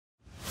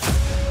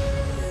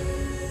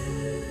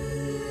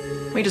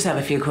We just have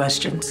a few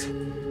questions.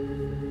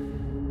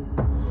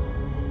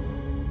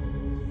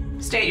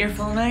 State your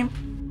full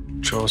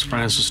name. Charles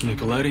Francis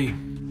Nicoletti.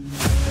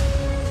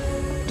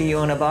 Do you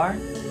own a bar?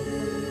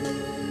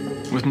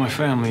 With my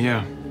family,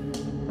 yeah.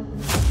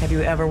 Have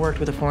you ever worked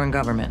with a foreign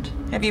government?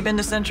 Have you been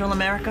to Central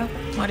America?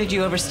 Why did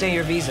you overstay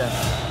your visa?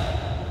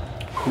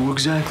 Who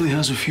exactly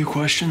has a few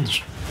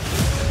questions?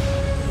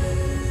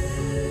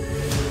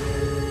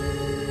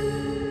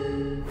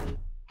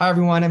 Hi,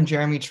 everyone. I'm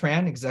Jeremy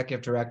Tran,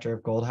 Executive Director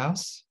of Gold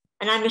House.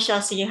 And I'm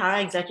Michelle Sugihara,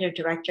 Executive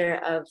Director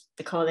of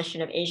the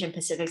Coalition of Asian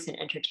Pacifics in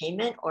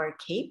Entertainment, or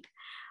CAPE.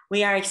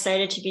 We are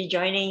excited to be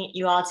joining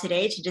you all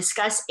today to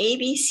discuss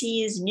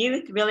ABC's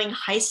new thrilling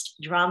heist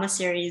drama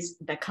series,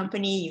 The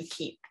Company You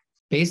Keep.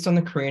 Based on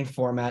the Korean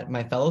format,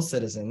 My Fellow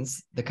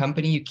Citizens, The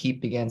Company You Keep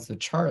begins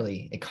with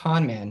Charlie, a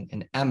con man,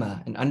 and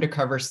Emma, an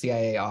undercover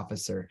CIA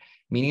officer,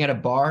 meeting at a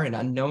bar and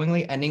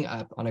unknowingly ending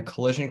up on a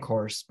collision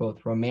course,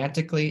 both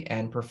romantically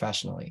and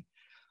professionally.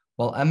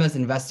 While Emma is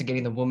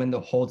investigating the woman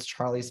that holds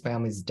Charlie's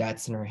family's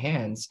debts in her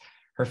hands,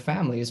 her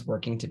family is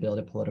working to build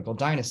a political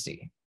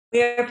dynasty.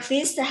 We are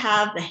pleased to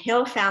have the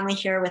Hill family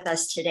here with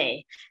us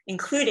today,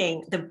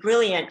 including the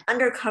brilliant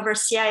undercover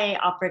CIA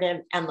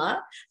operative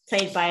Emma,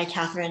 played by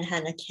Catherine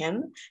Haena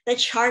Kim, the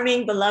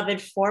charming, beloved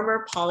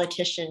former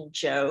politician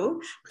Joe,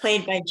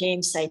 played by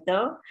James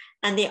Saito,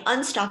 and the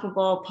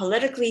unstoppable,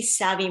 politically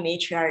savvy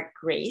matriarch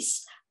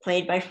Grace,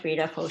 played by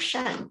Freda Foh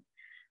Shen.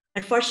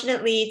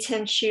 Unfortunately,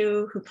 Tim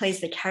Chu, who plays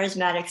the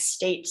charismatic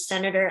state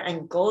senator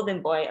and golden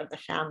boy of the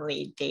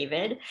family,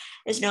 David,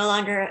 is no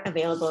longer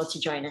available to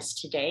join us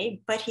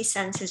today, but he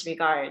sends his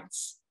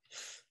regards.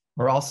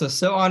 We're also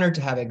so honored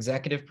to have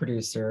executive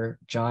producer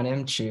Jon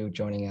M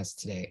joining us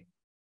today.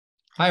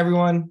 Hi,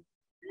 everyone.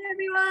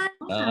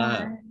 Hi,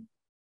 everyone.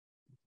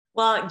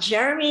 Well,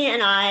 Jeremy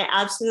and I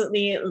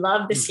absolutely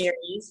love the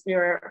series. We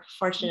were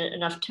fortunate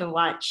enough to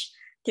watch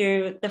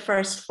through the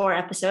first 4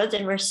 episodes,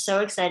 and we're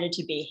so excited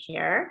to be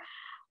here.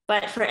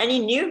 But for any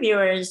new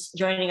viewers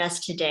joining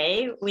us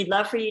today, we'd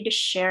love for you to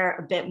share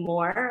a bit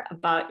more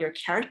about your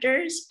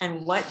characters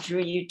and what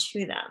drew you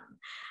to them.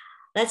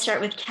 Let's start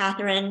with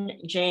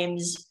Catherine,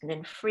 James, and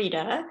then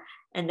Freda,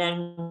 and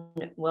then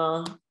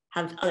we'll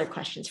have other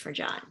questions for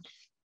Jon.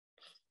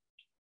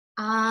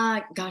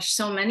 Gosh,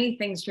 so many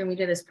things drew me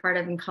to this part.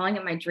 I've been calling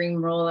it my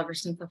dream role ever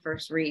since the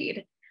first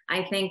read.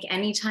 I think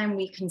anytime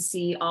we can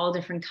see all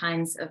different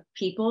kinds of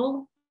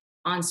people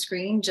on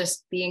screen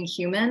just being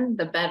human,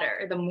 the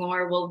better. The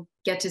more we'll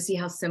get to see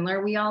how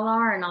similar we all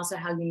are and also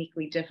how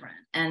uniquely different.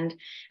 And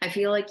I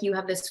feel like you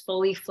have this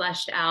fully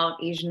fleshed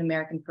out Asian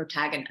American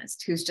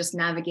protagonist who's just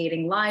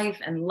navigating life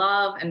and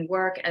love and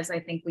work as I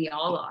think we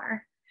all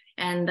are.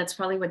 And that's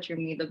probably what drew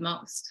me the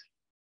most.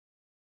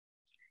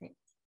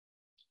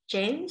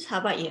 James, how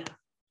about you?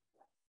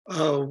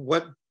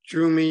 What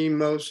drew me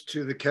most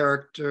to the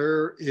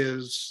character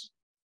is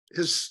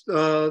his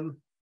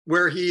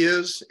where he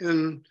is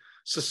in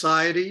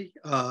society,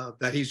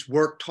 that he's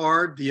worked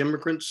hard, the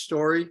immigrant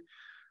story,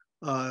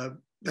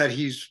 that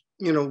he's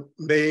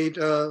made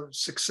a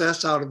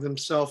success out of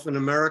himself in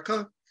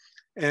America,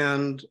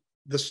 and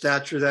the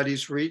stature that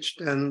he's reached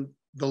and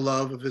the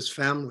love of his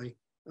family.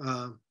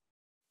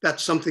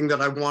 That's something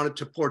that I wanted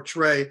to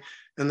portray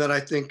and that I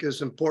think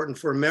is important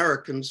for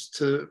Americans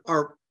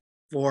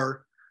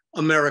for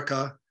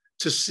America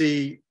to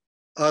see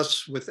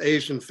us with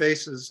Asian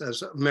faces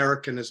as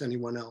American as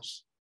anyone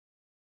else.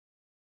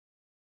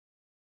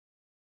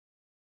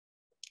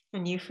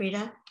 And you,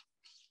 Freda?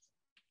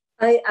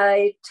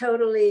 I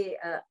totally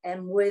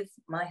am with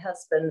my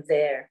husband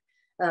there.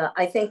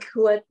 I think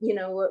what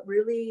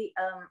really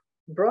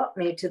brought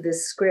me to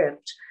this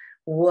script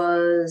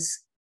was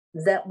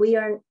that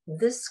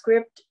this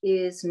script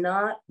is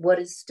not what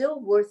is still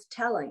worth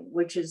telling,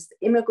 which is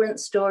the immigrant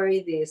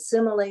story, the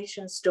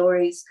assimilation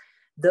stories,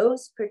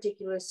 those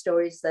particular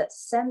stories that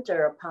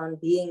center upon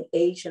being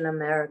Asian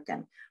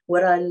American.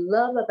 What I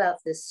love about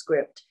this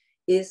script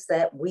is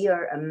that we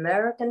are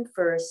American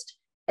first,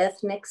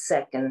 ethnic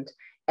second,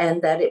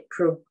 and that it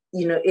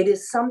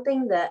is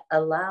something that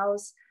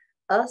allows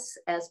us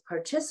as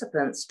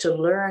participants to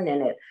learn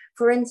in it.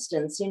 For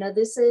instance,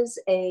 this is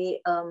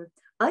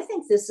I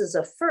think this is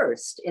a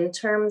first in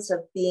terms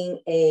of being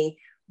a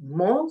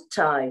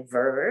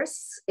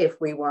multiverse, if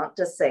we want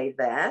to say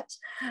that,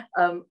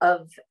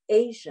 of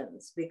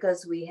Asians,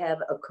 because we have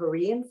a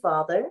Korean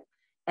father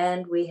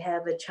and we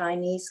have a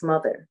Chinese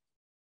mother.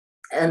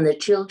 And the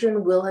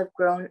children will have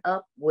grown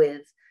up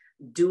with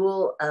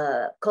dual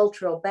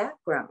cultural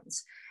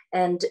backgrounds.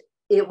 And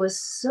it was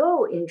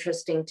so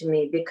interesting to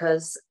me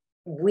because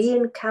we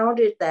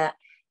encountered that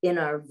in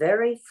our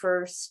very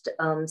first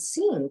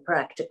scene,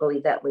 practically,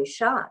 that we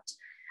shot.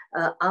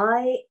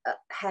 I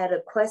had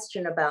a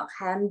question about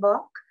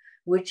hanbok,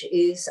 which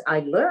is, I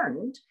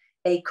learned,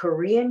 a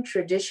Korean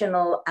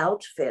traditional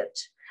outfit.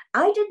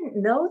 I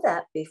didn't know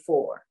that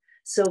before.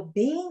 So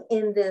being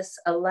in this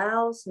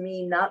allows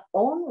me not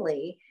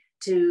only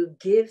to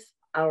give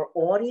our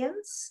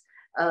audience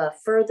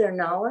further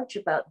knowledge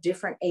about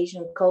different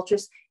Asian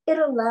cultures, it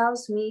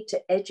allows me to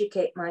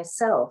educate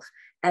myself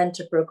and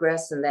to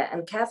progress in that.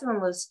 And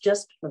Catherine was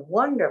just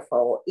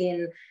wonderful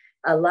in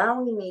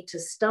allowing me to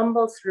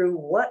stumble through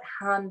what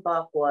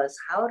hanbok was,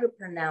 how to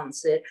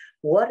pronounce it,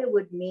 what it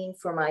would mean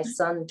for my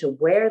son to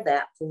wear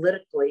that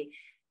politically,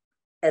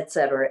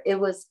 etc. It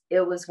was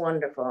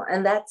wonderful.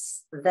 And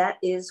that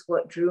is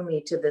what drew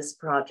me to this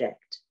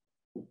project.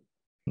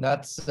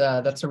 That's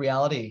a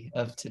reality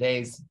of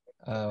today's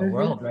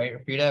world,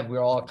 right? Freda,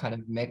 we're all kind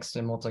of mixed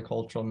and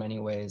multicultural in many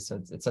ways.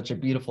 So it's such a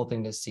beautiful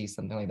thing to see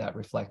something like that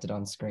reflected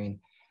on screen.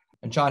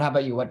 And Jon, how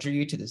about you? What drew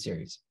you to the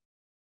series?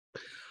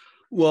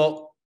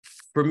 Well,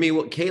 for me,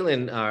 what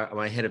Kaylin,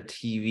 my head of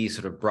TV,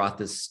 sort of brought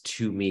this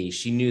to me.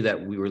 She knew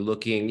that we were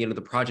looking,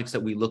 the projects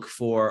that we look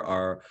for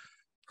are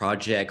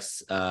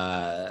projects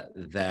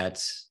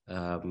that,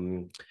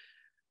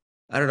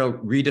 I don't know,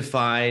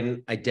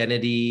 redefine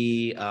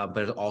identity,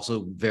 but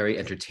also very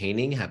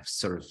entertaining, have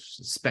sort of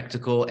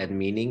spectacle and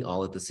meaning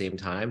all at the same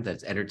time.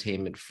 That's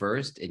entertainment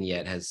first, and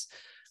yet has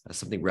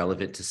something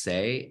relevant to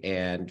say.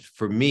 And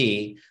for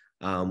me,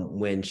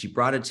 when she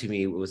brought it to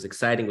me, what was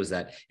exciting was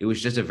that it was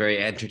just a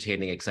very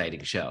entertaining,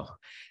 exciting show.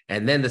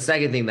 And then the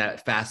second thing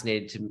that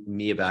fascinated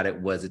me about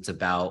it was it's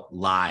about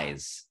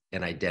lies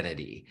and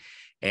identity.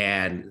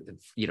 And,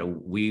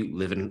 we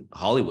live in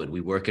Hollywood.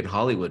 We work in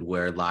Hollywood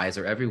where lies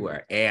are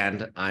everywhere.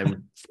 And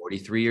I'm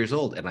 43 years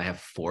old and I have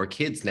 4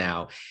 kids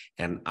now.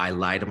 And I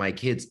lie to my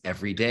kids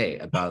every day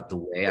about the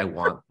way I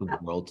want the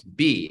world to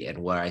be and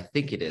what I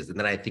think it is. And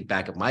then I think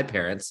back at my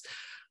parents,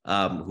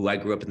 who I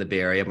grew up in the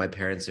Bay Area. My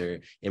parents are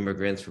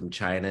immigrants from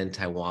China and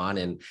Taiwan,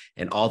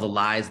 and all the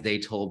lies they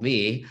told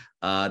me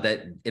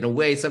that in a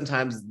way,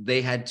 sometimes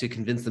they had to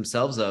convince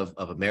themselves of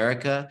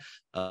America,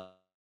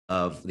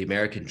 of the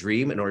American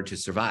dream in order to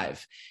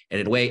survive.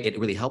 And in a way, it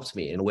really helped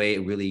me. In a way,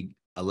 it really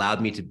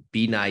allowed me to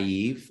be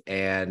naive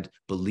and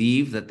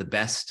believe that the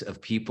best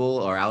of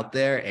people are out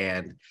there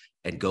and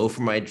go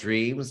for my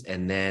dreams,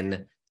 and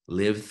then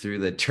live through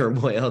the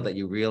turmoil that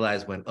you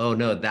realize when, oh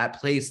no, that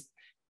place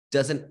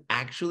doesn't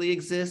actually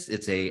exist.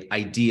 It's an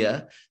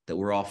idea that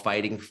we're all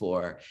fighting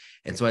for.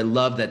 And so I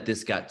love that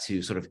this got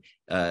to sort of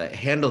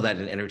handle that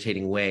in an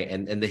entertaining way.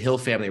 And the Hill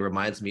family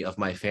reminds me of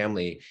my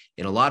family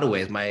in a lot of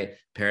ways. My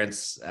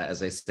parents,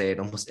 as I say in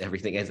almost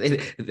everything,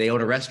 they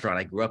own a restaurant.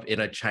 I grew up in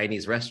a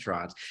Chinese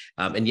restaurant,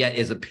 and yet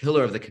is a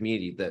pillar of the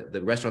community.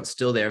 The restaurant's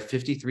still there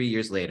 53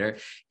 years later.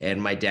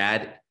 And my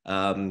dad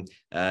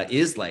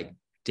is like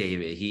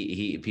David.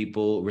 He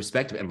people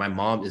respect him, and my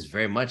mom is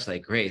very much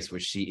like Grace, where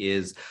she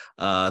is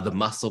the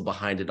muscle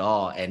behind it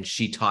all, and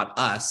she taught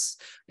us,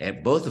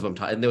 and both of them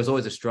taught, and there was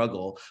always a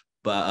struggle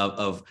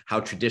of how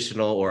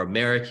traditional or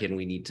American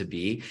we need to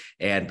be,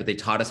 but they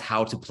taught us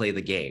how to play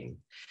the game.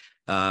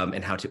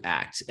 And how to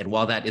act. And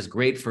while that is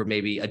great for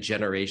maybe a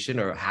generation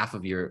or half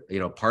of your,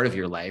 part of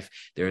your life,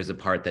 there is a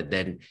part that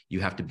then you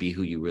have to be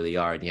who you really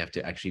are, and you have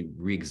to actually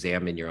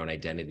re-examine your own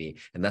identity.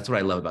 And that's what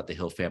I love about the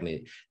Hill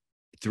family.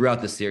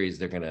 Throughout the series,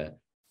 they're going to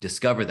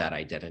discover that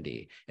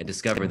identity and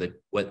discover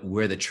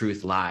where the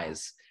truth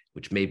lies,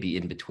 which may be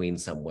in between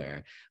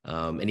somewhere.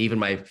 And even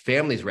my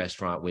family's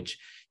restaurant, which,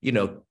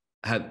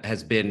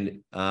 has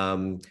been,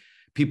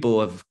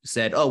 people have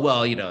said, oh,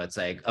 well, it's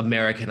like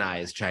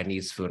Americanized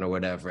Chinese food or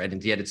whatever.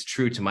 And yet it's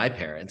true to my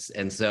parents.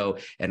 And so,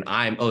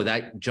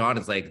 that Jon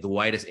is like the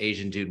whitest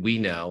Asian dude we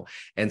know.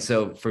 And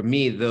so for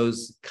me,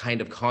 those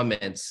kind of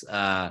comments,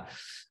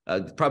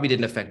 probably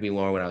didn't affect me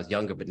more when I was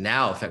younger, but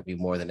now affect me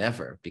more than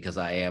ever because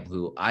I am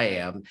who I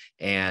am.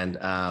 And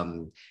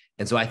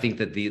so I think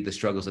that the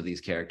struggles of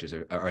these characters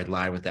are in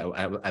line with that.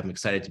 I'm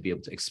excited to be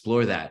able to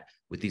explore that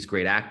with these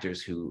great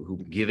actors who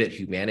give it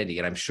humanity,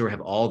 and I'm sure have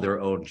all their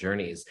own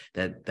journeys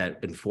that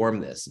inform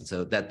this. And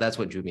so that's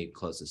what drew me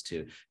closest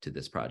to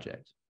this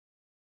project.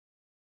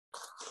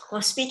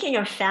 Well, speaking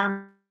of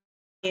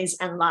families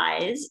and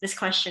lies, this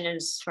question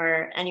is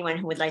for anyone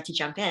who would like to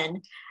jump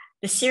in.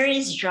 The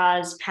series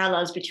draws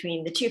parallels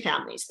between the two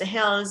families, the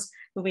Hills,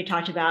 who we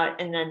talked about,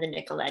 and then the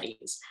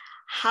Nicolettis.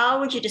 How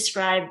would you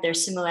describe their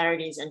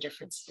similarities and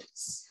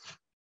differences?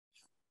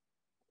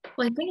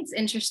 Well, I think it's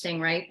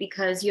interesting, right?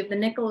 Because you have the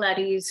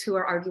Nicolettis who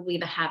are arguably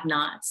the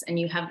have-nots, and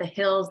you have the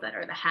Hills that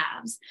are the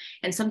haves.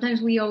 And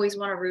sometimes we always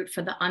want to root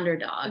for the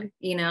underdog,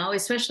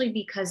 especially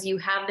because you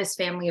have this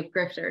family of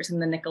grifters in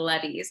the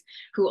Nicolettis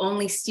who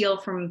only steal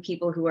from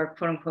people who are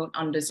quote unquote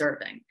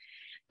undeserving.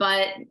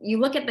 But you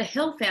look at the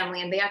Hill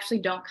family and they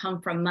actually don't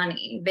come from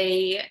money.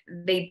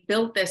 They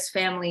built this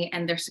family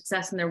and their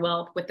success and their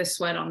wealth with the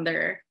sweat on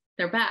their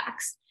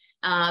backs.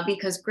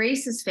 Because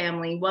Grace's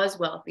family was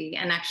wealthy,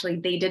 and actually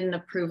they didn't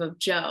approve of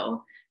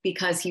Joe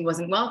because he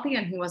wasn't wealthy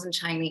and he wasn't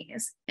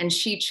Chinese, and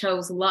she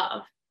chose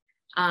love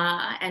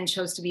and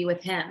chose to be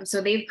with him. So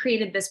they've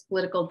created this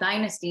political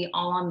dynasty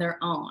all on their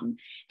own,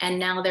 and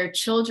now their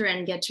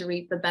children get to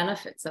reap the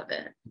benefits of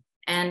it.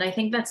 And I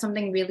think that's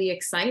something really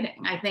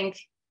exciting. I think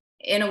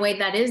in a way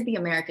that is the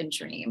American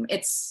dream.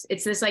 It's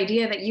this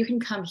idea that you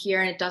can come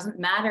here and it doesn't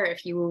matter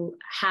if you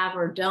have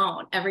or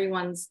don't.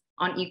 Everyone's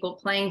on equal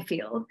playing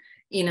field,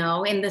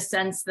 in the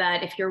sense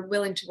that if you're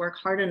willing to work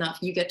hard enough,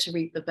 you get to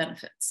reap the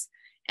benefits.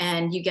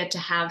 and you get to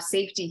have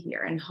safety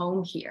here and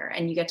home here,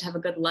 and you get to have a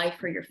good life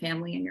for your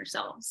family and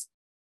yourselves.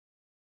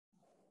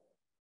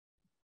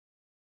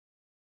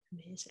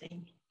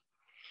 Amazing.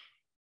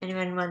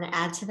 Anyone want to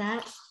add to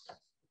that?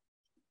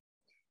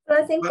 But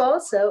I think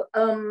also,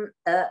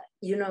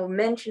 you know,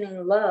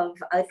 mentioning love,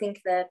 I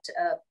think that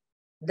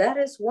that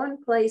is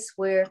one place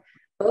where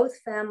both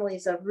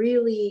families are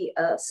really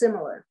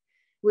similar,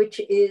 which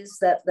is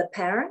that the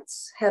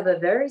parents have a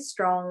very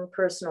strong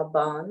personal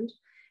bond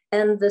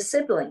and the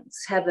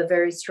siblings have a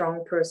very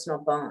strong personal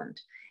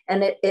bond.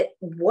 And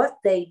what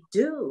they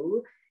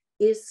do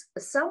is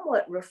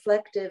somewhat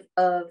reflective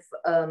of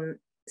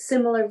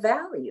similar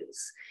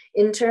values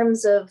in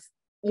terms of,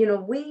 you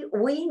know,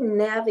 we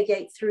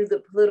navigate through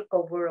the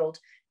political world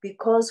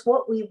because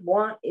what we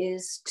want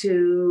is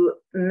to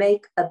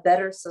make a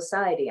better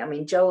society. I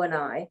mean, Joe and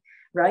I,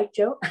 right,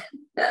 Joe?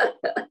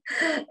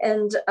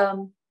 And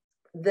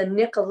the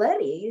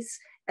Nicolettis,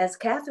 as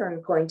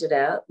Catherine pointed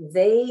out,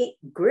 they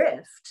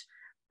grift,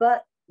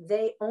 but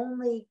they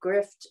only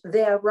grift,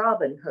 they are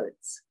Robin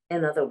Hoods,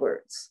 in other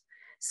words.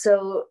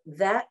 So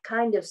that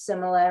kind of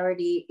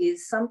similarity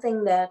is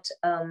something that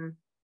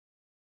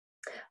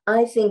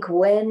I think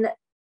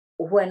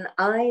when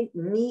I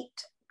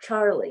meet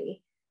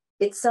Charlie,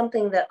 it's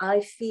something that I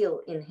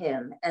feel in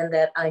him and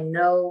that I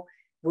know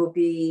will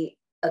be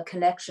a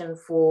connection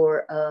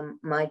for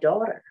my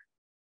daughter.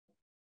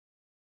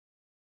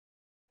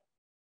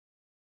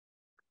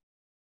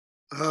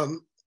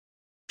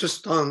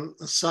 Just on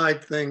a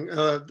side thing,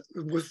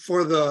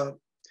 for the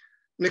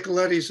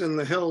Nicolettis in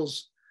the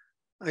Hills,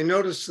 I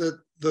noticed that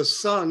the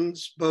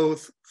sons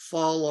both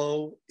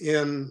follow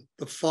in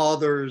the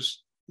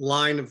father's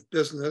line of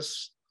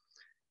business.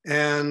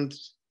 And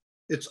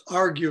it's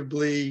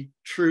arguably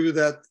true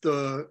that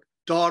the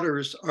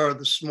daughters are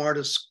the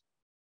smartest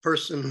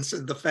persons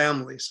in the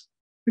families.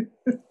 I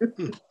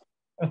mean,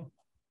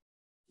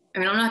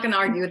 I'm not going to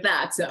argue with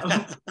that, so.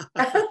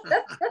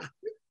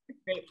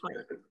 Great point.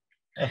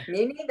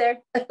 Me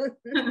neither.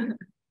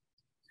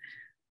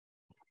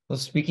 Well,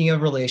 speaking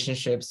of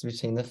relationships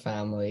between the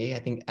family, I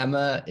think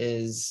Emma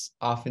is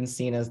often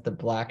seen as the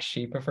black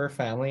sheep of her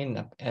family.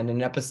 And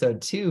in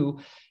episode 2,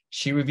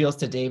 she reveals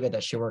to David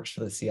that she works for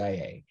the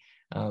CIA.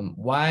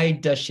 Why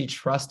does she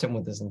trust him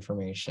with this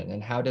information?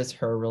 And how does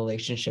her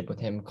relationship with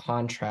him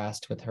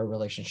contrast with her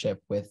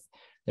relationship with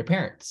their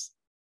parents?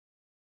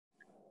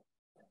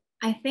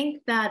 I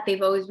think that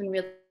they've always been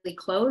really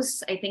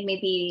close. I think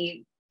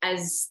maybe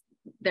as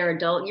their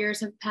adult years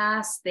have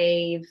passed,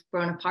 they've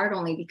grown apart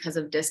only because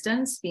of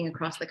distance, being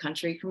across the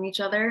country from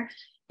each other.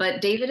 But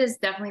David is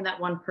definitely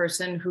that one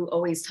person who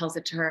always tells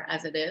it to her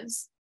as it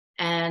is.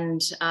 And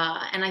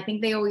I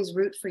think they always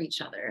root for each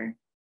other.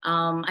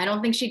 I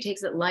don't think she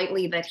takes it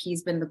lightly that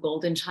he's been the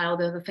golden child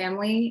of the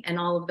family and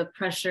all of the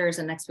pressures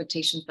and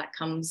expectations that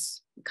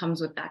comes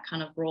with that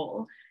kind of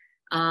role.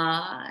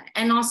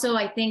 And also,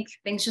 I think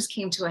things just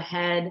came to a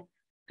head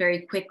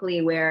very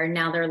quickly where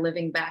now they're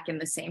living back in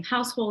the same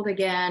household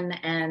again,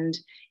 and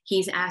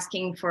he's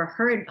asking for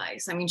her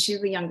advice. I mean,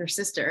 she's the younger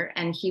sister,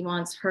 and he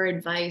wants her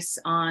advice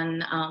on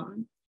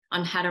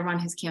how to run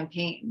his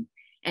campaign,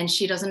 and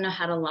she doesn't know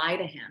how to lie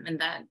to him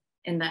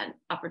in that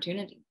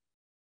opportunity.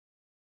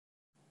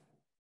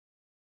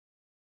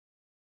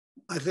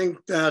 I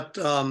think that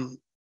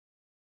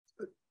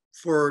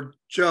for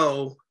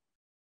Joe,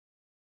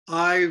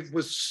 I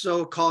was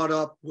so caught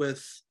up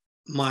with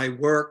my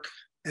work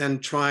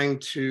and trying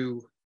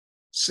to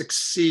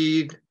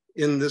succeed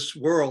in this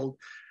world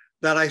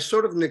that I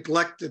sort of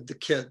neglected the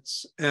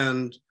kids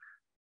and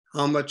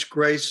how much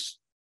Grace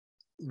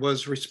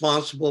was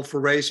responsible for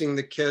raising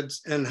the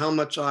kids and how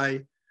much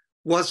I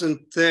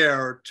wasn't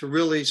there to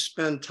really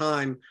spend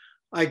time.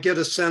 I get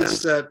a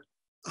sense that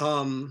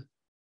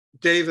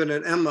David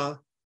and Emma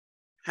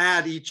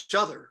had each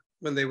other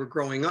when they were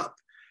growing up.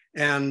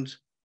 And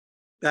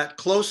that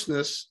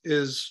closeness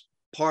is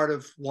part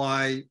of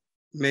why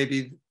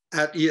maybe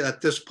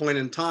at this point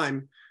in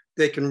time,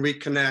 they can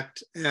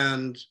reconnect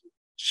and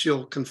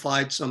she'll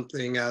confide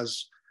something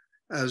as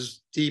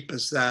deep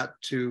as that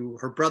to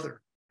her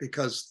brother,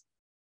 because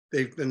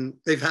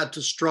they've had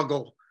to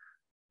struggle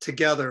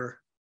together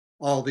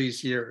all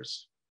these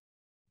years.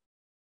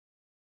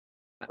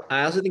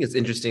 I also think it's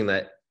interesting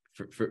that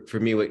for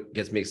me, what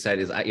gets me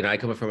excited is I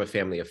come from a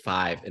family of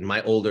 5, and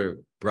my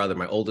oldest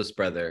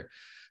brother,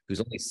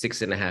 who's only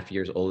 6.5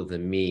 years older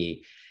than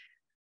me,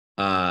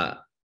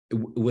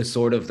 was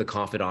sort of the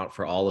confidant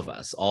for all of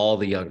us, all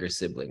the younger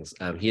siblings.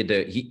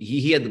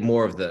 He had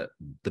more of the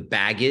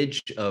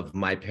baggage of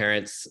my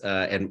parents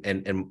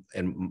and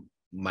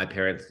my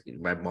parents,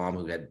 my mom,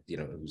 who had,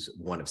 who's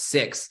one of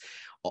 6.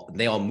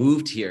 They all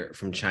moved here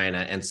from China,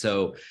 and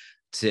so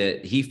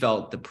he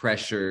felt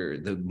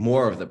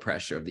more of the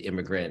pressure of the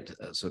immigrant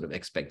sort of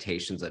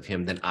expectations of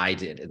him than I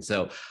did, and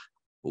so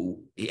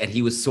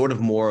he was sort of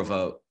more of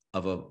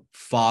a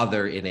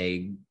father in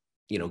a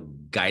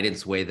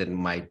guidance way than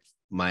my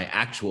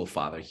actual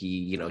father.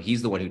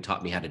 He's the one who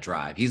taught me how to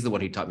drive. He's the one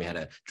who taught me how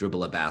to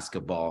dribble a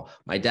basketball.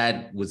 My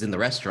dad was in the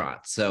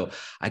restaurant. So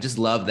I just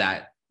love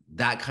that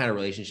that kind of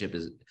relationship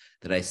is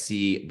that I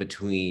see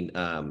between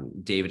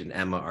David and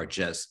Emma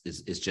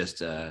is just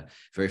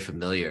very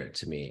familiar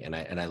to me, and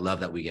I love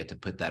that we get to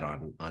put that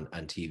on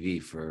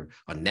TV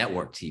on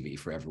network TV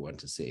for everyone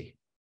to see.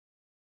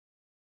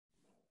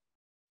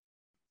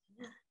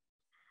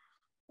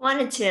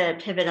 Wanted to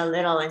pivot a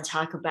little and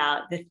talk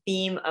about the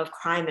theme of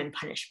crime and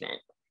punishment,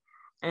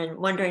 and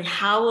wondering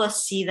how we'll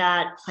see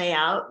that play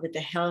out with the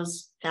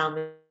Hills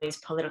family's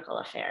political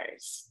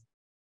affairs.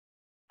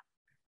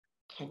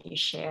 Can you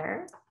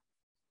share?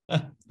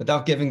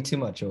 Without giving too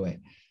much away.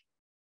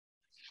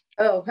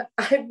 Oh,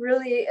 I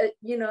really,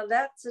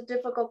 that's a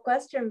difficult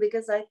question,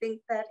 because I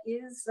think that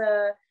is,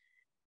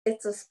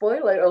 it's a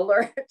spoiler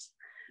alert.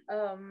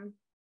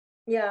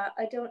 Yeah,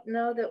 I don't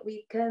know that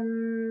we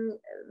can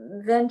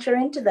venture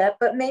into that,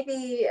 but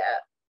maybe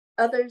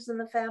others in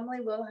the family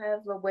will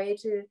have a way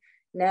to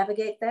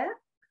navigate that.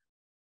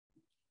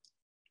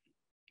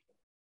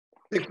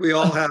 I think we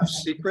all have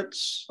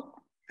secrets,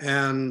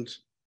 and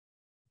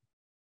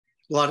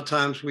a lot of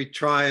times we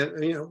try,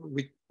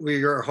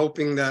 we are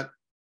hoping that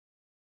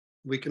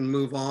we can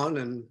move on,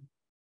 and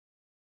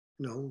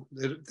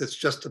it's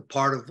just a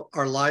part of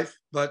our life,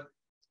 but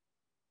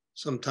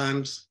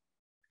sometimes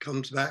it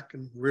comes back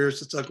and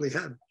rears its ugly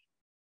head.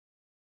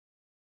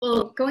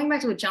 Well, going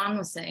back to what Jon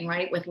was saying,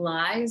 right, with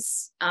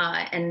lies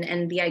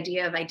and the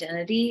idea of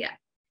identity,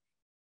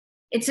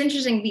 it's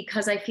interesting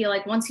because I feel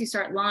like once you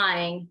start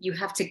lying, you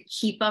have to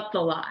keep up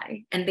the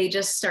lie, and they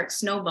just start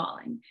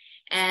snowballing.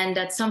 And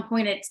at some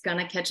point, it's going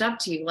to catch up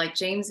to you. Like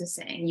James is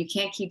saying, you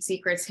can't keep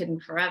secrets hidden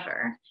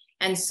forever.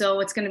 And so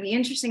what's going to be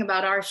interesting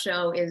about our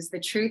show is the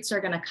truths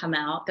are going to come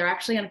out. They're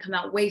actually going to come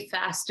out way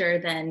faster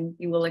than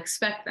you will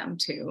expect them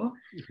to.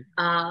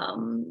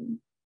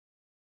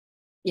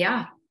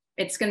 Yeah,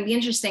 it's going to be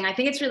interesting. I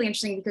think it's really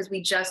interesting because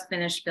we just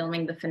finished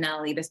filming the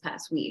finale this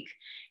past week.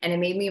 And it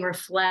made me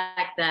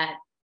reflect that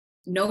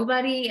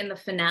nobody in the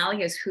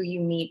finale is who you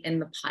meet in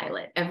the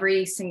pilot.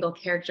 Every single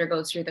character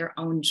goes through their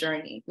own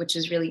journey, which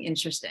is really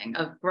interesting,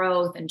 of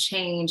growth and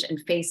change and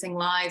facing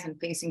lies and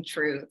facing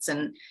truths.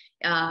 And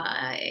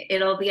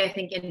it'll be, I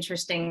think,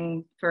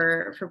 interesting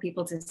for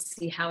people to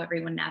see how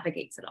everyone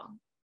navigates it all.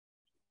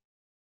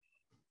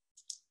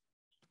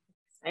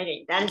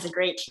 Exciting. That is a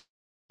great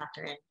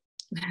Catherine.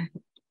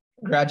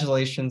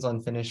 Congratulations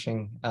on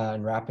finishing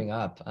and wrapping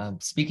up.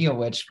 Speaking of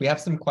which, we have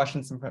some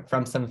questions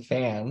from some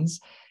fans.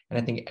 And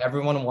I think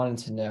everyone wanted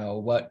to know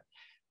what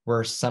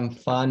were some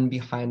fun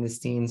behind the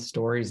scenes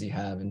stories you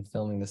have in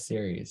filming the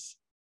series.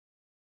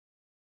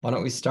 Why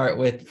don't we start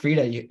with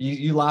Freda?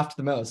 You laughed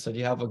the most, so do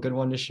you have a good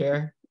one to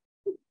share?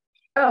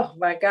 Oh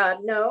my God,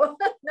 no,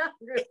 not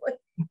really.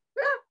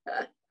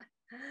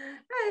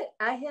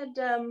 I had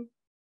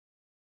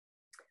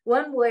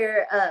one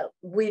where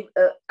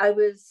I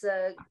was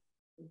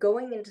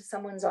going into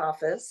someone's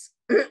office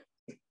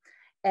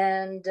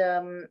and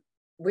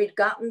we'd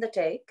gotten the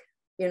take,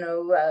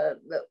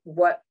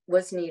 what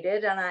was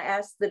needed. And I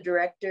asked the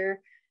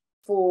director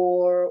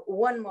for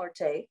one more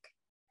take.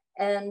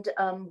 And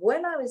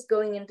when I was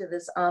going into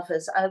this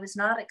office, I was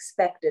not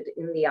expected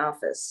in the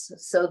office.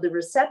 So the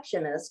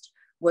receptionist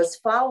was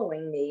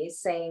following me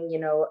saying,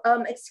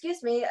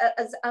 excuse me,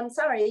 I'm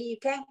sorry, you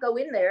can't go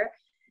in there.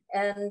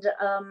 And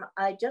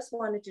I just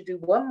wanted to do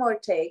one more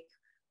take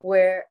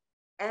where,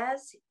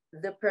 as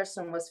the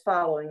person was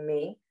following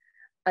me,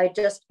 I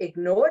just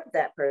ignored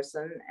that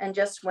person and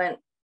just went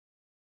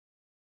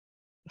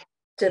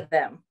to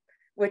them,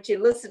 which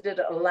elicited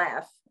a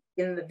laugh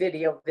in the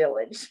video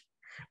village.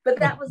 But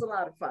that was a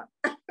lot of fun.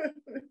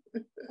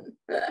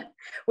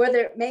 Whether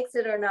it makes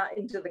it or not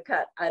into the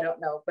cut, I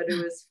don't know. But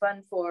it was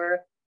fun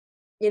for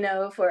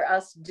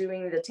us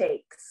doing the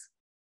takes.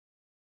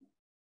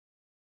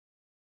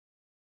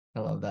 I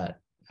love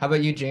that. How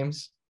about you,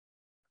 James?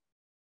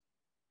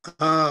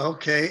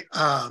 Okay.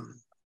 I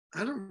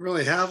don't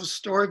really have a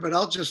story, but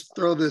I'll just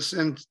throw this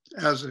in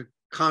as a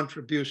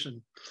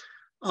contribution.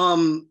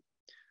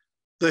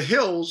 The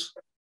Hills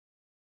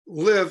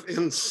live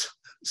in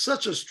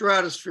such a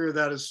stratosphere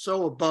that is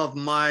so above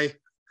my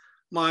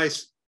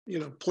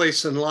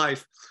place in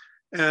life.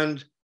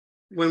 And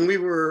when we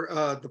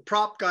were the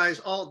prop guys,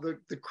 all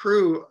the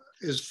crew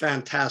is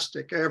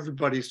fantastic.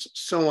 Everybody's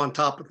so on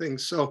top of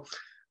things. So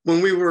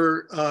when we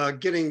were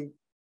getting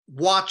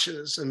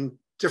watches and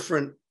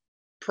different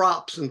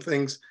props and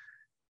things,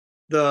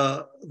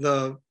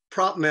 the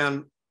prop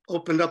man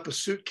opened up a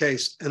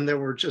suitcase and there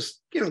were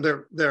just,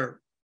 they're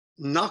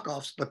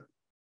knockoffs, but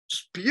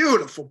just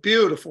beautiful,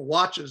 beautiful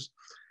watches.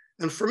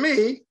 And for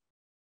me,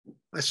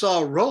 I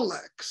saw a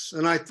Rolex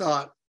and I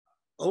thought,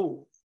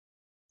 oh,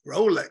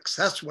 Rolex,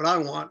 that's what I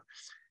want.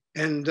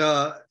 And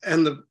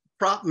the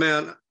prop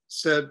man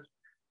said,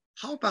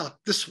 how about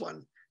this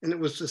one? And it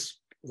was this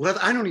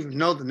leather, I don't even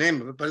know the name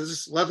of it, but it's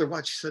this leather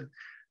watch. He said,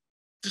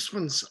 this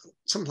one's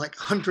something like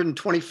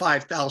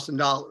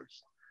 $125,000.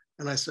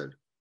 And I said,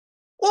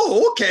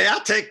 oh, okay, I'll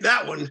take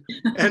that one.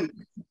 And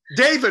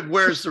David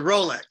wears the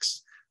Rolex.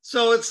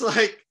 So it's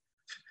like,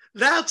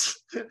 that's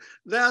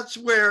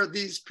where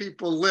these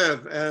people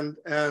live.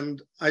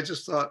 And I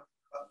just thought,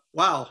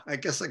 wow, I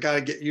guess I got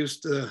to get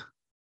used to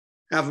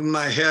having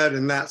my head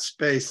in that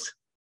space.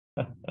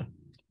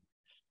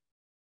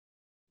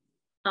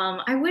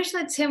 I wish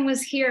that Tim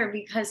was here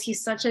because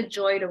he's such a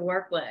joy to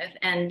work with.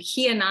 And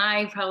he and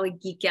I probably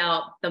geek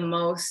out the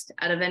most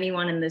out of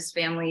anyone in this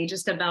family,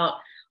 just about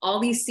all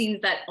these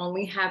scenes that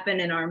only happen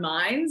in our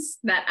minds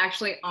that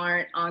actually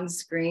aren't on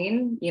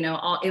screen, you know,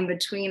 all in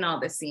between all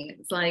the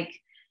scenes. Like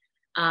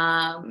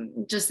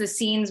just the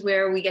scenes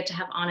where we get to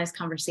have honest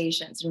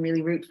conversations and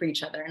really root for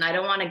each other. And I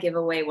don't want to give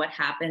away what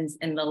happens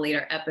in the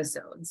later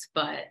episodes,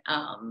 but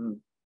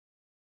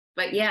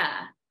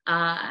yeah.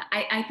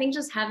 I think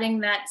just having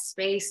that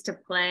space to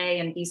play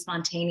and be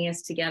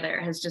spontaneous together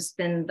has just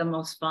been the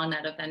most fun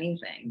out of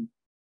anything.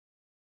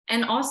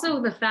 And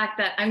also the fact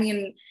that, I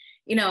mean,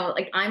 you know,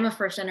 like I'm a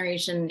first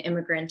generation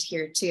immigrant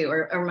here too,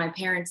 or my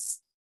parents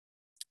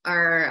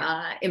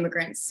are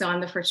immigrants. So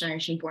I'm the first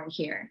generation born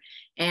here.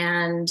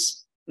 And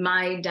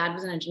my dad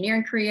was an engineer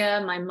in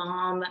Korea. My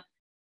mom,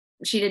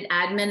 she did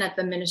admin at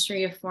the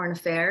Ministry of Foreign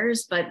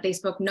Affairs, but they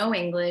spoke no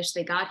English.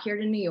 They got here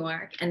to New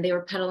York and they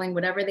were peddling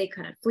whatever they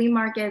could at flea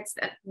markets.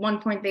 At one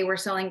point, they were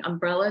selling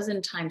umbrellas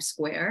in Times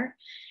Square.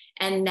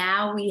 And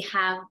now we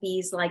have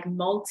these like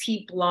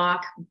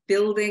multi-block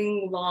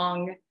building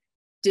long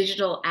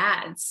digital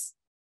ads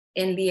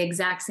in the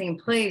exact same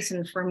place.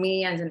 And for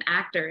me as an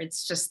actor,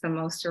 it's just the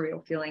most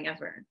surreal feeling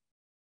ever.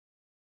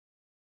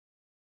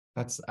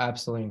 That's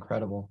absolutely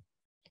incredible.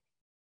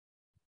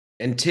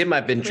 And Tim,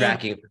 I've been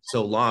tracking for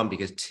so long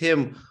because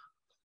Tim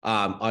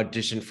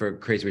auditioned for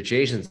Crazy Rich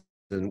Asians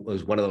and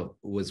was one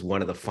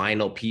of the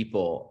final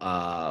people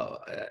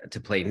to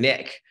play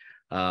Nick.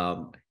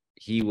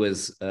 He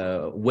was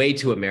way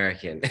too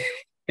American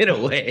in a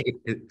way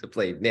to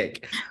play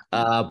Nick.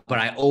 But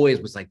I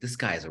always was like, this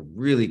guy is a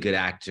really good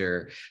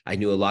actor. I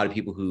knew a lot of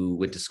people who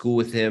went to school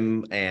with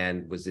him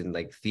and was in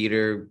like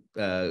theater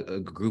a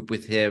group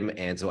with him.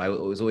 And so I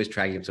was always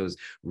tracking him. So it was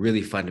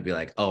really fun to be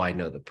like, oh, I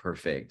know the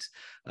perfect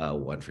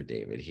one for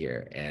David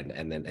here.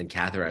 And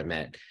Catherine I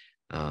met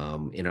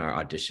in our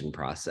audition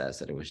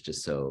process. And it was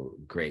just so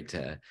great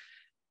to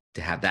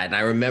have that. And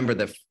I remember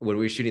when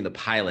we were shooting the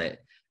pilot,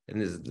 and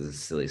this is a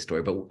silly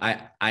story, but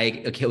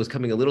I was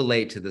coming a little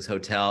late to this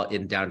hotel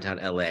in downtown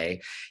LA.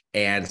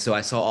 And so I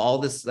saw all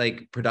this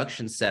like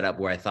production setup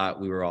where I thought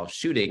we were all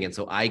shooting. And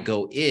so I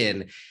go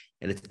in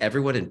and it's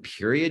everyone in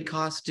period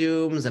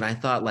costumes. And I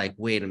thought like,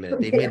 wait a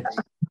minute, they made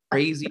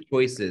crazy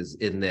choices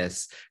in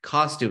this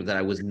costume that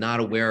I was not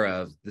aware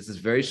of. This is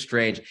very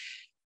strange.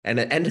 And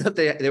it ended up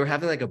they were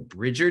having like a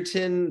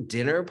Bridgerton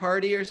dinner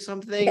party or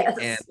something. Yes.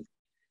 And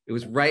it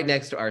was right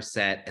next to our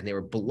set and they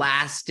were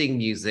blasting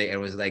music and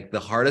it was like the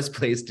hardest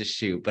place to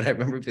shoot. But I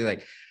remember being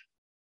like,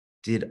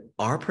 did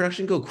our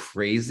production go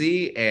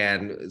crazy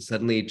and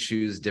suddenly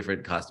choose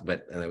different costumes?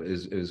 But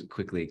it was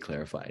quickly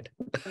clarified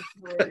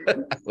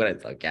when I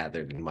saw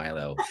Catherine and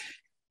Milo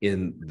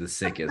in the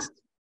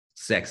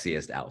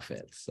sexiest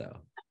outfits. So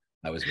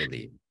I was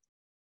relieved.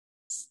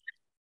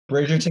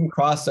 Bridgerton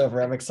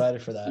crossover. I'm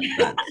excited for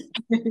that.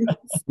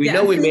 We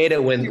know we made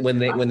it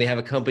when they have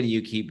a company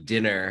you keep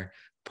dinner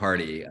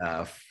party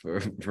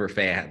for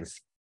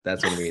fans.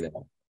 That's when we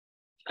know.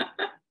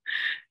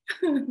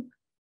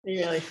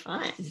 Really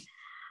fun.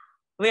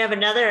 We have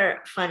another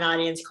fun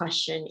audience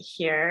question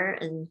here,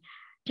 and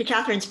to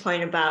Catherine's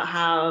point about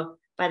how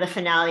by the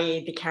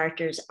finale the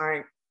characters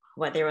aren't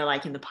what they were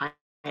like in the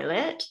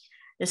pilot.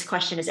 This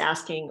question is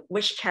asking,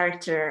 which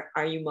character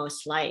are you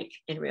most like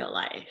in real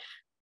life,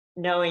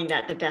 knowing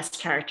that the best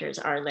characters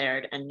are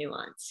layered and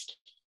nuanced?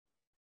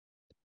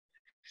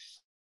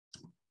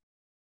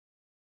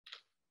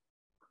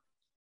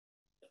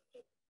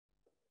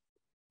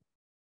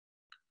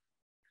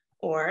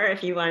 Or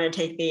if you want to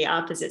take the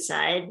opposite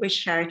side,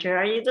 which character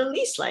are you the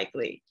least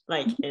likely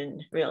like in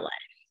real life?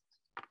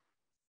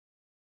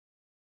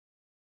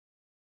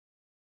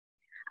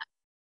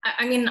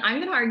 I mean, I'm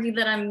going to argue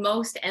that I'm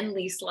most and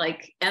least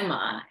like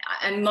Emma.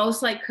 I'm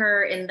most like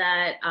her in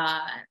that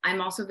I'm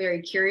also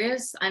very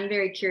curious. I'm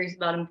very curious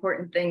about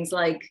important things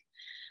like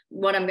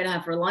what I'm going to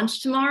have for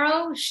lunch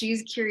tomorrow.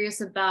 She's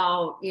curious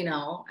about, you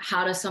know,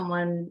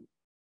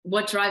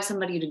 what drives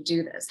somebody to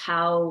do this?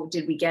 How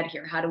did we get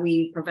here? How do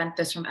we prevent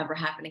this from ever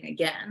happening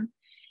again?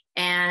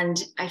 And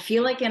I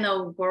feel like in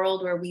a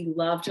world where we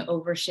love to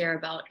overshare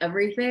about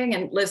everything,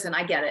 and listen,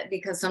 I get it,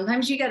 because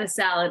sometimes you get a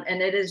salad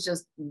and it is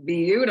just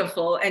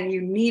beautiful and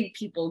you need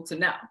people to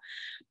know.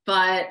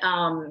 But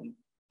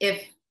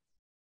if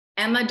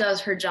Emma does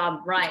her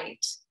job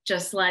right,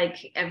 just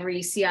like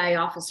every CIA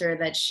officer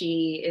that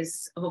she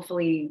is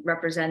hopefully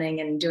representing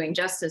and doing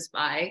justice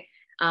by,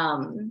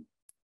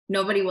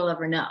 nobody will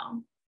ever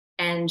know.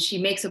 And she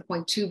makes a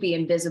point to be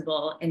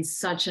invisible in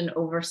such an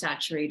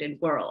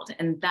oversaturated world.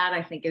 And that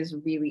I think is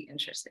really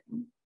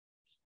interesting.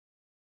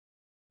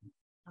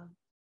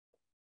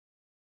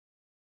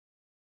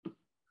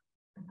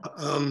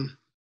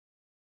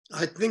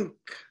 I think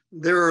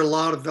there are a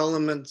lot of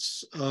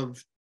elements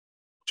of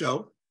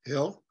Joe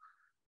Hill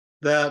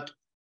that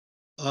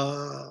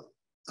I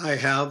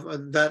have,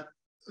 that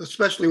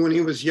especially when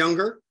he was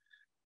younger,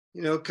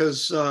 you know,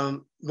 because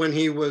when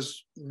he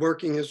was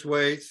working his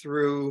way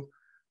through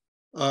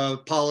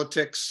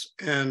politics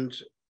and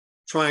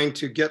trying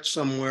to get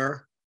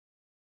somewhere,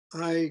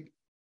 I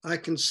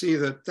can see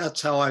that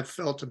that's how I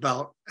felt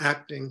about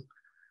acting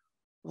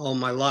all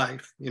my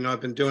life. You know, I've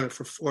been doing it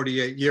for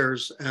 48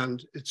 years,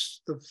 and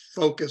it's the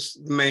focus,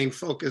 the main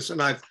focus,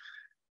 and I've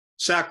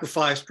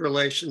sacrificed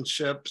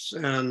relationships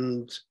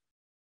and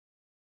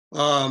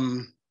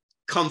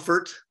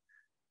comfort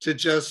to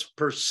just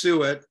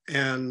pursue it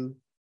and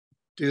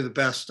do the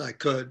best I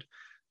could.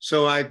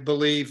 So I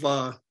believe,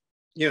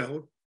 you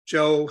know,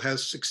 Joe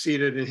has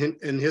succeeded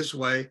in his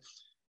way,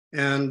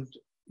 and,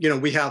 you know,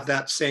 we have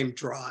that same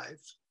drive.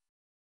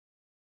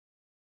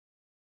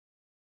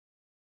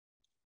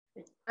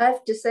 I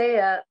have to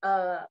say,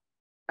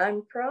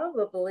 I'm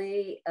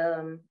probably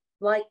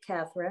like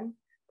Catherine,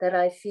 that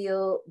I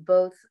feel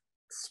both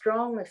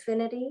strong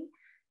affinity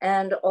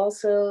and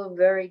also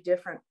very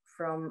different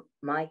from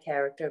my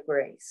character,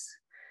 Grace.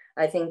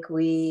 I think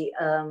we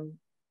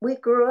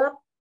grew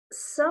up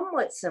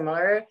somewhat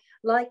similar,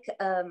 like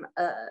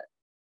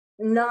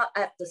not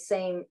at the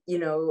same, you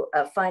know,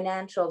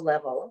 financial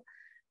level,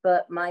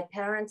 but my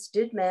parents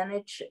did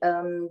manage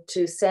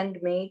to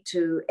send me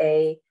to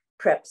a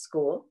prep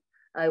school.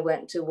 I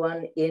went to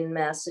one in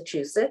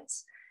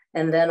Massachusetts,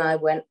 and then I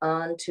went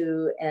on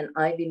to an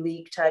Ivy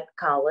League type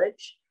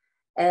college.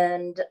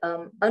 And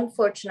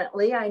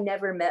unfortunately, I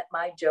never met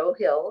my Joe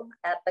Hill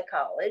at the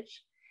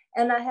college.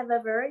 And I have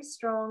a very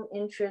strong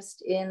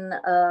interest in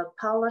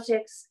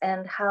politics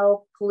and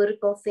how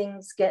political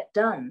things get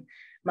done.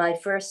 My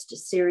first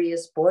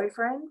serious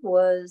boyfriend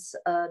was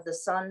the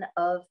son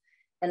of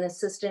an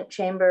assistant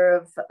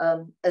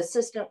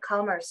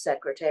commerce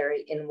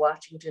secretary in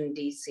Washington,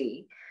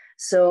 D.C.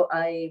 So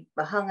I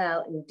hung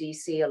out in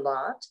DC a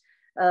lot.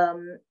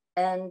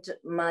 And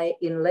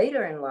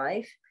later in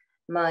life,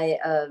 my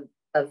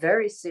a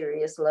very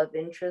serious love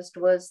interest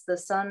was the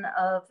son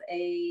of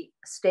a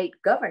state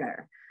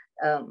governor,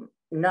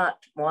 not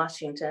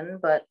Washington,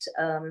 but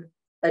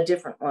a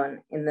different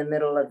one in the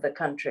middle of the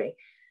country.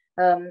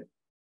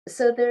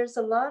 So there's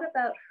a lot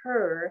about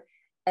her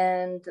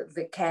and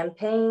the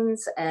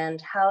campaigns and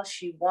how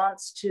she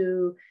wants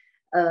to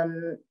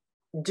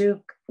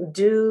do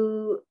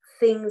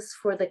things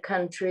for the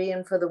country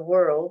and for the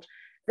world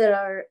that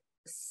are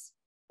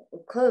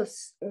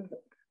close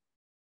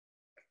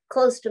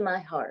to my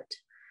heart.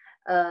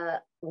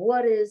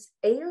 What is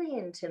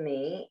alien to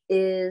me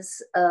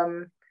is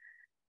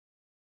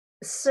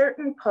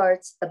certain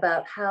parts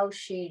about how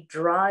she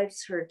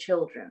drives her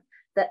children.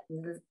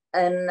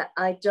 And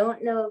I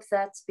don't know if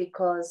that's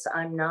because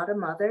I'm not a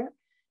mother,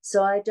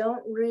 so I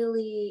don't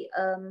really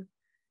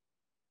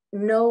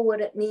know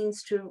what it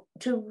means to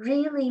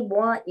really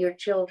want your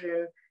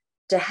children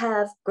to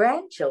have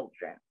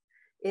grandchildren.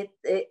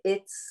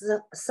 It's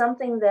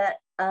something that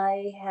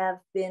I have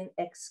been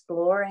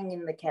exploring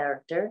in the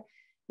character,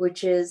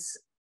 which is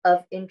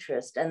of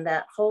interest. And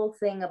that whole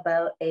thing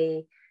about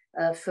a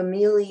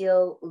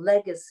familial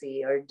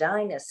legacy or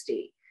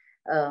dynasty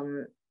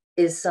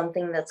is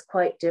something that's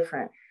quite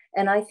different.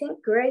 And I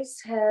think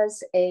Grace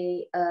has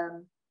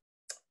an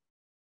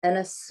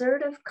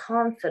assertive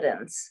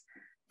confidence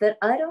that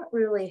I don't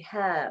really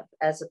have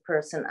as a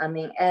person. I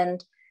mean,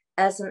 and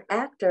as an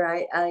actor,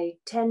 I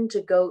tend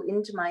to go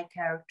into my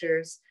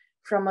characters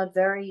from a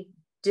very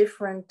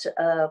different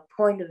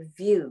point of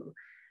view.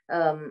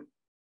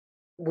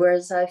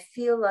 Whereas I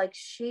feel like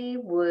she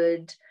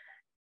would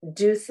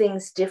do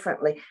things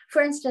differently.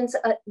 For instance,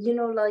 you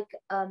know, like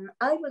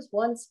I was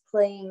once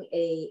playing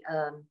a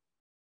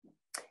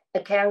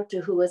character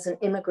who was an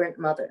immigrant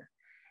mother.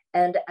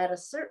 And at a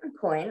certain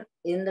point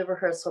in the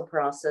rehearsal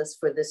process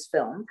for this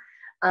film,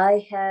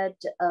 I had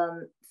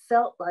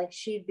felt like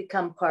she'd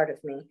become part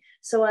of me.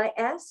 So I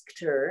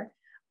asked her,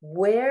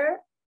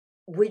 where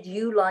would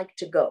you like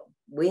to go?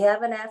 We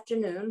have an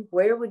afternoon,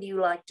 where would you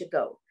like to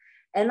go?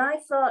 And I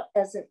thought,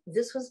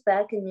 this was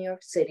back in New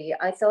York City,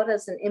 I thought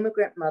as an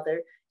immigrant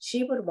mother,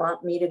 she would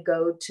want me to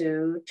go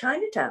to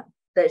Chinatown,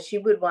 that she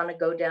would want to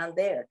go down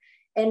there.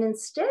 And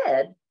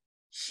instead,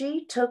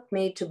 she took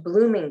me to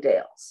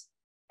Bloomingdale's.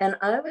 And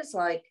I was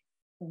like,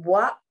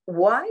 why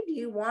do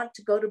you want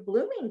to go to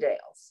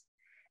Bloomingdale's?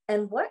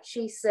 And what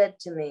she said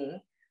to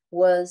me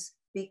was,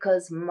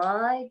 because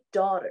my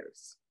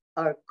daughters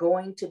are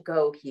going to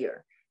go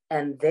here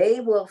and they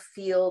will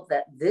feel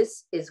that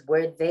this is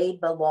where they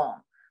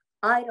belong.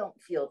 I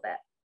don't feel that,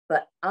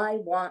 but I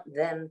want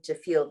them to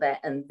feel that,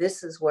 and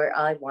this is where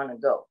I want to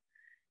go.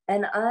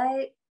 And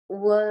I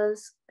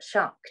was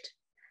shocked.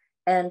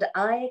 And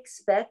I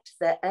expect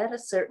that at a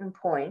certain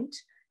point,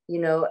 you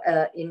know,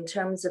 in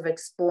terms of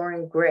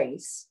exploring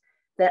Grace,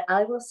 that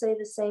I will say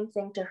the same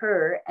thing to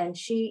her, and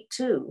she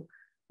too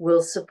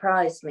will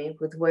surprise me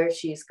with where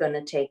she's going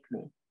to take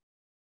me.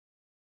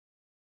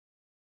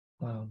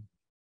 Wow.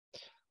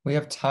 We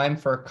have time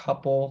for a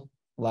couple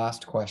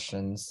last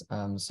questions.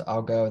 So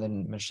I'll go,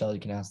 then Michelle, you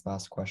can ask the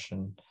last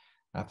question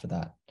after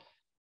that.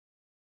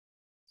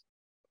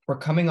 we're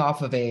coming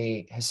off of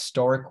a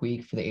historic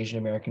week for the Asian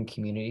American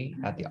community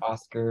at the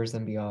Oscars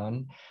and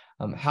beyond.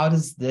 How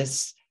does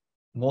this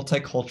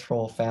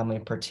multicultural family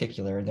in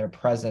particular, their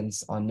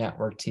presence on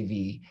network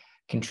TV,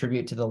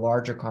 contribute to the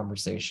larger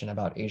conversation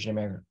about Asian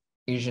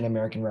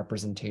American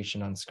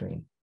representation on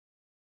screen?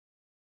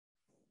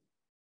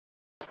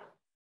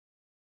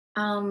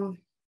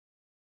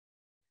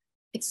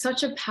 It's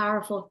such a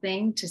powerful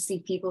thing to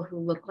see people who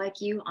look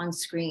like you on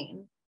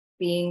screen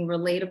being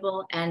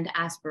relatable and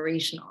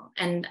aspirational.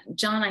 And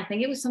Jon, I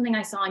think it was something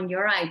I saw on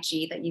your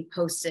IG that you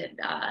posted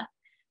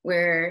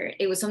where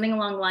it was something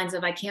along the lines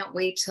of, I can't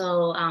wait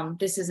till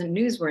this isn't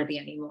newsworthy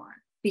anymore,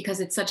 because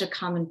it's such a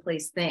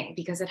commonplace thing,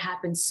 because it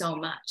happens so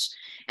much.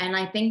 And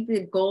I think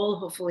the goal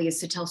hopefully is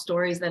to tell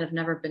stories that have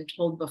never been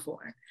told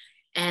before.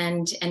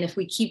 And if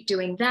we keep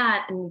doing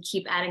that and we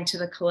keep adding to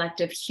the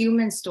collective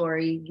human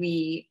story,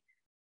 we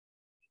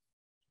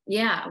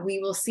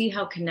will see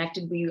how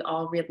connected we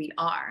all really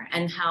are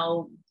and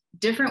how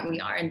different we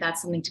are. And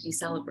that's something to be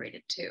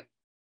celebrated too.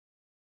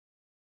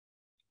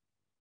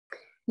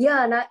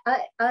 Yeah, and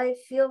I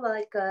feel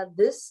like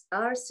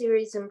our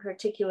series in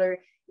particular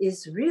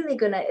is really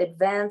going to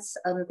advance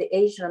the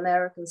Asian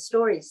American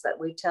stories that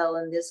we tell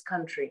in this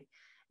country,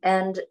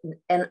 and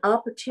an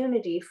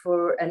opportunity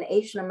for an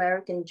Asian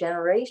American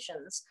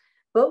generations,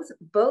 both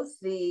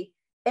the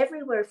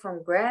everywhere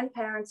from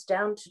grandparents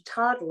down to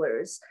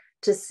toddlers,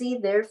 to see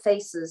their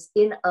faces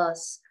in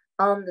us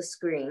on the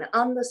screen,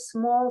 on the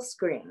small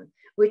screen,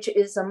 which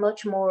is a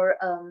much more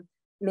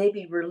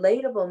maybe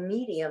relatable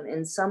medium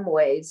in some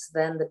ways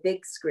than the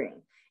big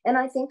screen. And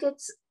I think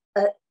it's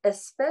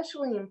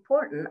especially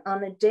important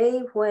on a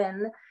day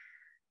when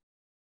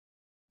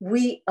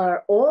we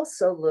are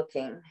also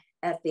looking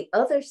at the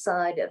other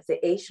side of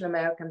the Asian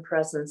American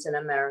presence in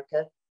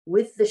America,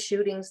 with the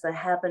shootings that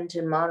happened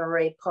in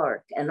Monterey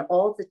Park and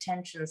all the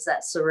tensions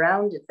that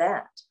surrounded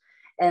that.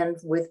 And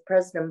with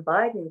President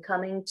Biden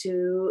coming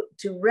to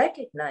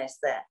recognize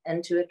that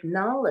and to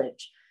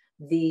acknowledge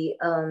the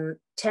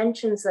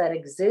tensions that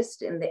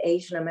exist in the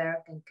Asian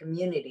American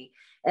community.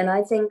 And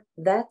I think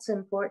that's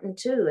important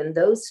too. And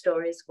those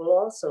stories will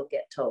also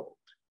get told.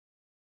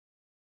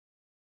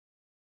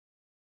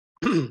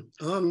 I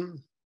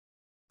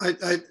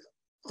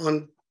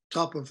on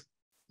top of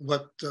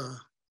what the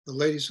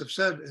ladies have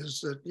said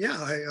is that, yeah,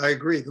 I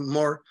agree. The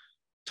more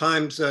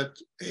times that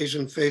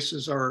Asian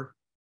faces are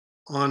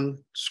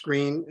on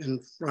screen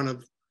in front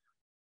of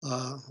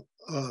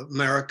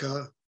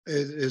America,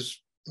 it is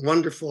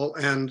wonderful.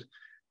 And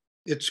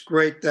it's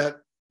great that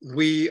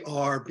we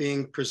are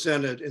being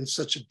presented in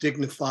such a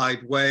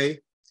dignified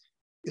way,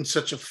 in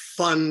such a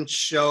fun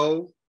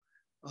show.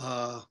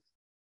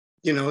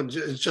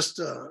 It's just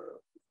a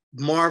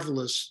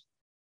marvelous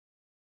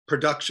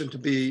production to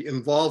be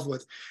involved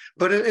with.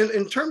 But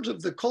in terms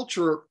of the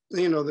culture,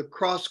 the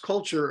cross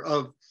culture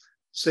of,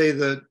 say,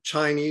 the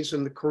Chinese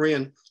and the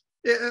Korean,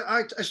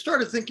 I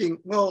started thinking,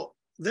 well,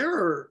 there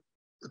are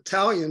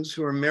Italians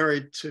who are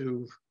married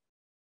to,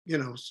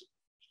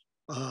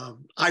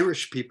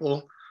 Irish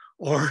people,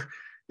 or,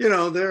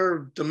 there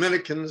are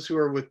Dominicans who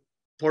are with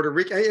Puerto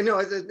Rico,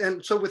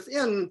 and so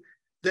within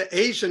the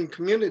Asian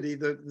community,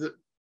 the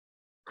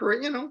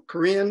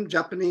Korean,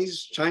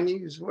 Japanese,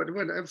 Chinese,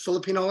 whatever,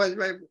 Filipino,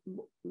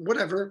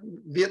 whatever,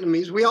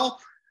 Vietnamese, a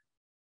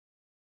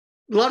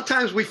lot of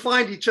times we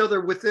find each other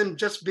within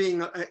just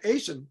being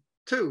Asian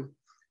too.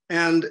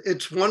 And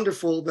it's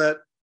wonderful that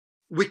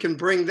we can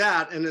bring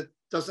that, and it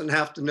doesn't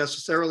have to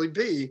necessarily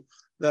be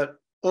that,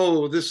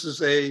 oh, this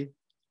is a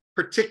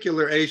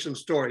particular Asian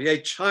story,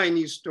 a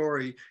Chinese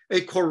story,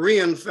 a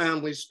Korean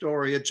family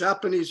story, a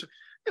Japanese,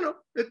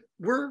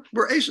 we're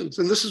Asians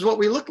and this is what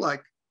we look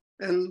like.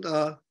 And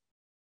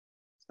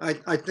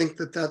I think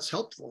that that's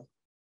helpful.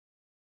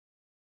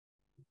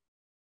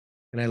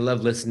 And I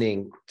love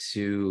listening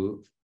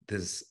to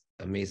this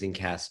amazing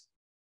cast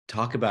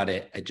talk about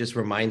it. It just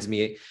reminds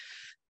me,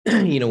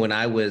 when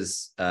I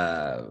was,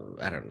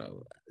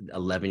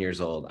 11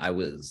 years old,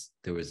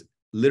 there was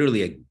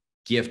literally a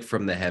gift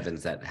from the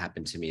heavens that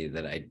happened to me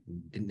that I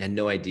had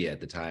no idea at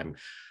the time.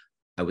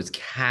 I was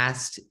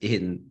cast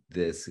in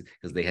this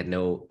because they had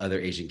no other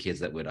Asian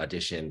kids that would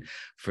audition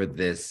for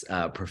this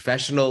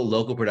professional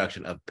local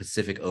production of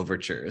Pacific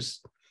Overtures.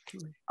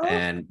 Oh.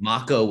 And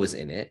Mako was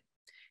in it.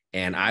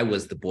 And I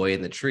was the boy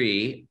in the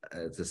tree.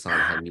 It's a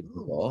Sondheim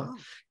musical. Wow.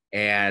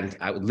 And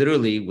I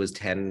literally was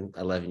 10,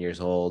 11 years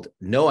old.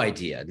 No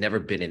idea, never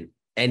been in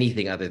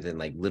anything other than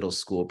like little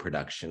school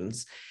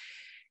productions.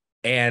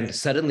 And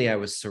suddenly I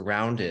was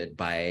surrounded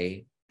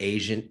by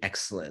Asian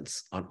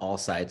excellence on all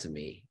sides of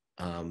me.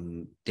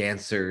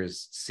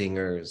 Dancers,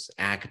 singers,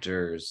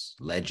 actors,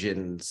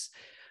 legends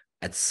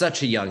at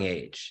such a young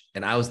age.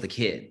 And I was the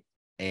kid.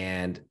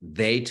 And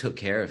they took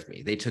care of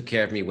me. They took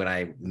care of me when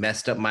I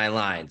messed up my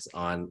lines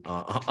on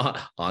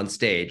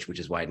stage, which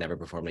is why I never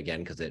performed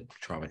again because it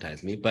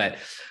traumatized me. But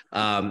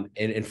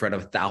in front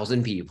of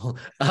 1,000 people,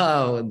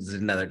 it's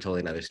totally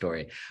another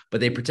story.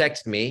 But they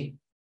protected me.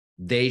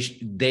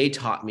 they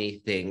taught me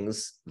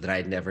things that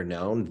I'd never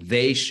known.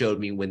 They showed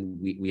me when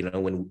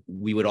when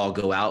we would all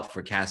go out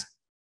for cast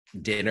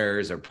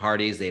dinners or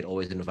parties, they'd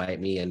always invite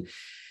me,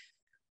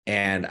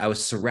 and I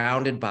was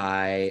surrounded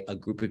by a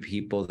group of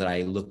people that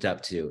I looked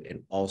up to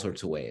in all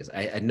sorts of ways.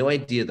 I had no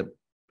idea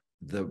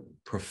the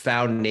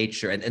profound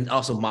nature, and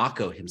also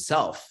Mako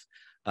himself,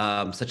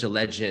 such a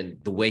legend,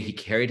 the way he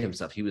carried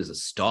himself. He was a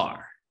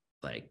star,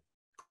 like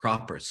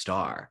proper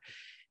star.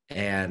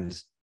 And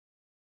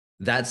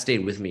that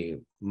stayed with me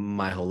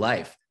my whole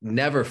life,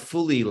 never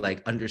fully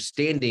like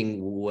understanding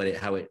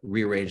how it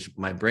rearranged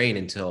my brain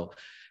until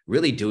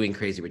really doing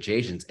Crazy Rich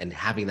Asians and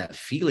having that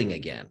feeling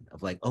again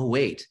of like, oh,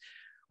 wait,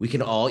 we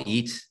can all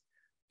eat,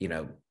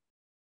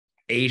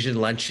 Asian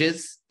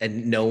lunches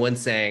and no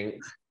one's saying,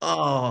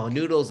 oh,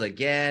 noodles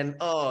again,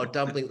 oh,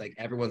 dumpling. Like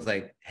everyone's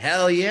like,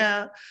 hell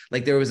yeah.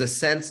 Like there was a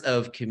sense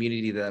of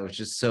community that was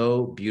just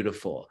so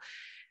beautiful.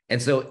 And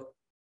so,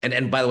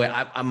 and by the way,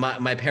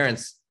 my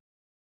parents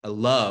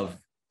love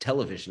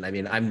television. I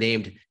mean, I'm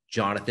named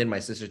Jonathan. My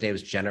sister's name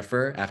is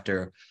Jennifer,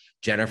 after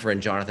Jennifer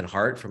and Jonathan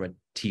Hart from a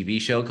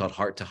TV show called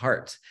Heart to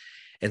Heart.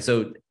 And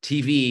so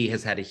TV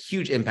has had a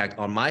huge impact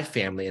on my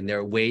family and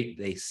their way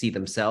they see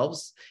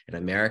themselves in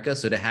America.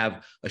 So to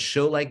have a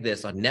show like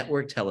this on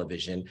network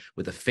television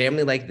with a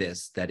family like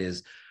this that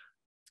is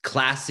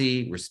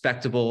classy,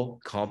 respectable,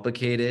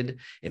 complicated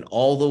in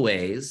all the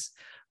ways,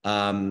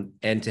 and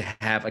to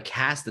have a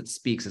cast that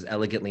speaks as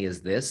elegantly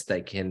as this,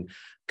 that can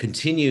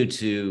continue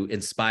to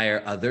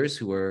inspire others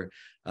who are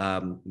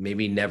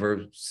maybe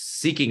never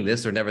seeking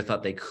this or never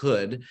thought they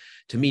could.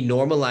 To me,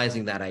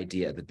 normalizing that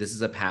idea that this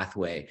is a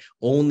pathway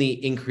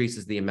only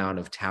increases the amount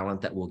of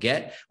talent that we'll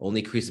get,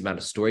 only increases the amount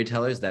of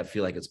storytellers that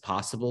feel like it's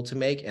possible to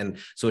make. And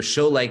so a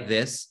show like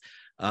this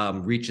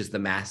reaches the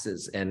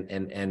masses.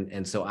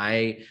 And so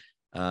I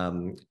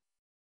what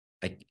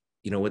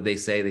they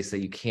say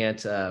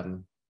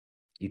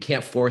you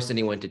can't force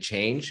anyone to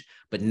change,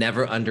 but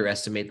never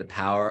underestimate the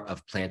power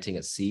of planting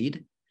a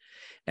seed.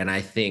 And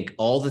I think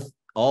all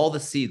the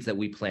seeds that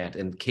we plant,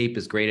 and CAPE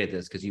is great at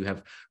this because you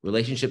have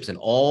relationships in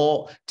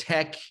all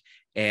tech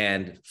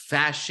and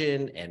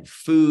fashion and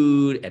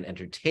food and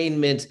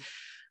entertainment,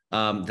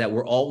 that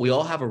we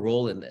all have a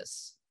role in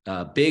this.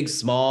 Big,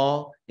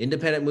 small,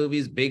 independent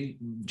movies, big,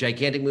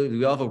 gigantic movies,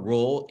 we all have a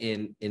role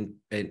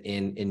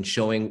in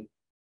showing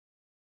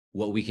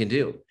what we can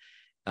do.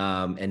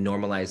 And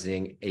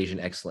normalizing Asian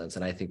excellence.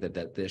 And I think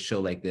that the show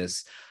like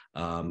this,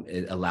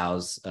 it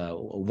allows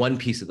one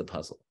piece of the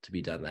puzzle to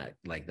be done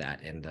like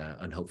that,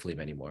 and hopefully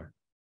many more.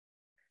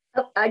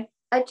 I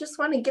just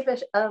want to give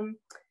a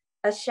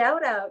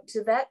shout out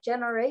to that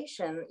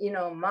generation,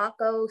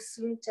 Mako,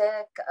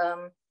 Suntek,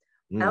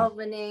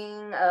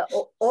 Alvining,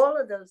 all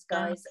of those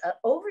guys.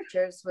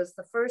 Overtures was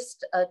the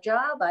first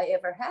job I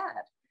ever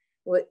had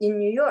in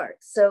New York.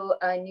 So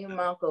I knew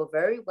Mako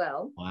very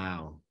well.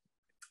 Wow.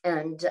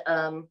 And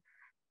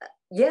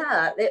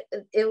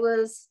it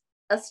was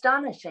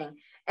astonishing.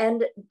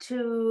 And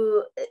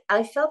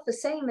I felt the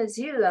same as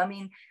you. I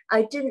mean,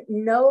 I didn't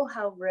know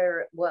how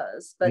rare it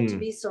was, but to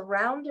be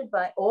surrounded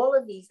by all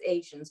of these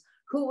Asians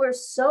who were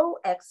so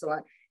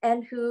excellent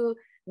and who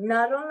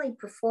not only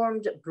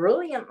performed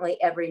brilliantly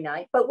every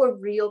night, but were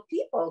real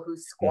people who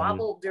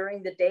squabbled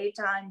during the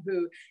daytime,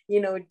 who,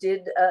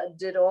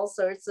 did all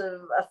sorts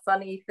of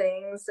funny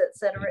things,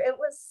 etc. It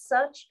was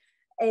such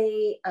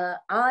a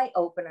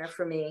eye-opener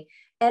for me.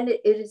 And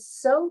it is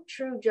so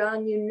true,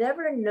 Jon. You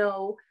never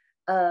know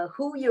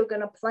who you're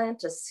going to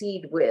plant a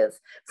seed with.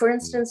 For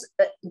instance,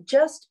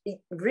 just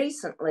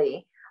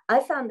recently,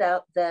 I found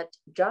out that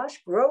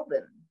Josh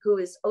Groban, who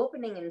is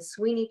opening in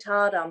Sweeney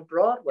Todd on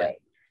Broadway,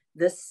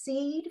 the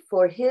seed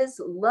for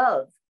his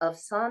love of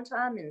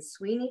Sondheim and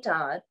Sweeney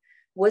Todd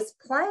was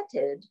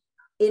planted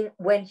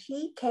when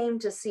he came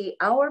to see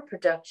our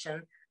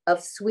production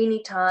of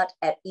Sweeney Todd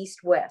at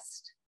East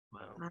West.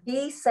 Wow.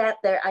 He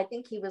sat there, I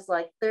think he was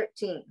like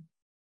 13,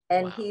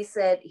 and he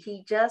said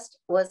he just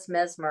was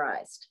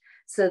mesmerized.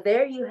 So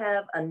there you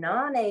have a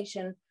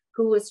non-Asian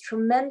who was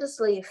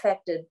tremendously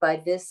affected by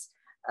this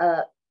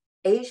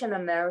Asian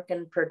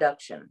American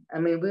production. I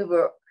mean, we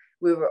were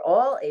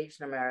all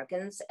Asian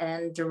Americans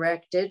and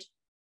directed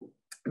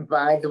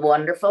by the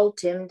wonderful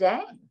Tim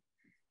Dang.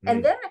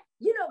 And then,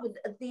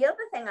 the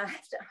other thing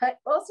I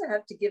also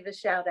have to give a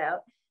shout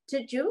out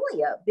to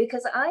Julia,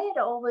 because I had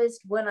always,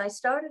 when I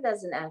started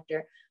as an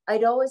actor,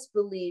 I'd always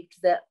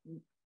believed that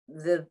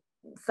the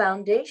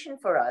foundation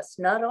for us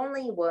not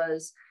only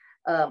was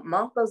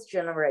Mako's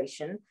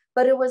generation,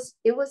 but it was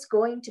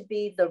going to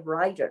be the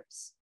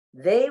writers.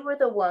 They were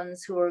the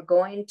ones who were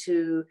going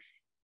to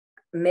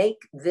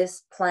make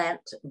this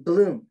plant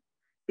bloom,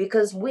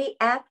 because we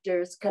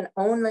actors can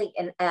only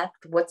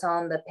enact what's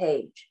on the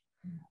page.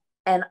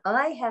 And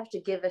I have to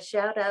give a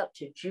shout out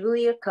to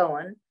Julia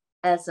Cohen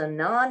as a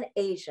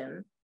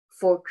non-Asian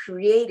for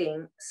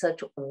creating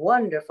such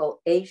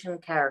wonderful Asian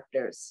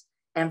characters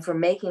and for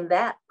making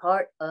that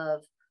part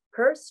of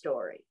her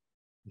story.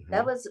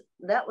 That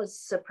was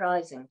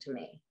surprising to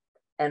me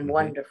and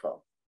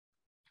wonderful.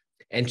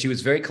 And she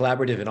was very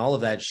collaborative in all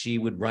of that. She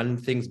would run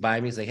things by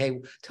me, say,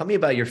 hey, tell me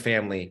about your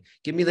family.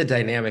 Give me the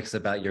dynamics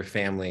about your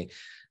family.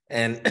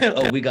 And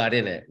oh, we got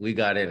in it. We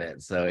got in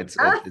it. So it's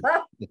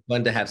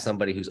fun to have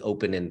somebody who's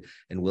open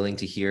and willing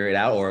to hear it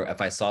out. Or if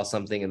I saw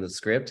something in the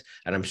script,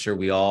 and I'm sure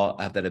we all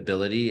have that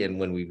ability. And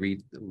when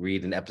we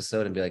read an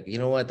episode and be like, you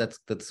know what, that's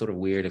sort of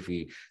weird if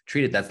we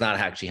treat it. That's not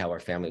actually how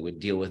our family would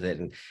deal with it.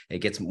 And it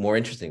gets more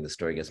interesting. The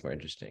story gets more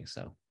interesting.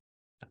 So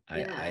I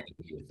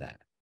agree with that.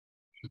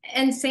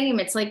 And same,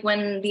 it's like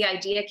when the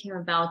idea came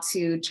about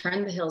to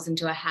turn the Hills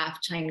into a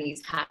half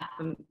Chinese,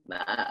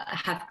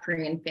 half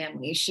Korean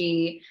family,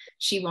 she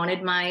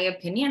wanted my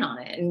opinion on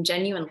it and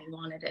genuinely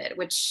wanted it,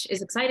 which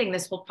is exciting.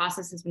 This whole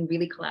process has been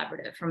really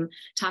collaborative from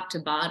top to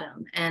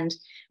bottom. And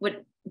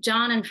what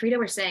Jon and Freda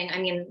were saying, I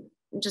mean,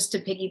 just to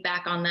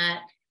piggyback on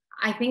that,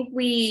 I think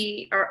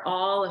we are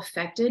all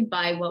affected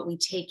by what we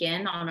take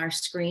in on our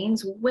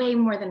screens way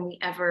more than we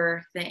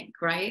ever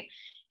think, right?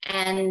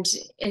 And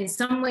in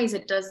some ways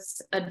it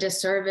does a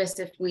disservice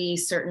if we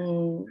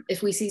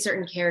see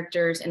certain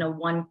characters in a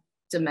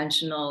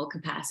one-dimensional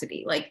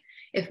capacity. Like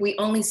if we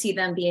only see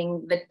them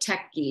being the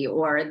techie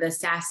or the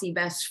sassy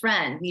best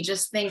friend, we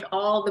just think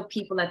all the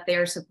people that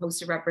they're supposed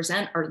to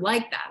represent are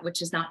like that,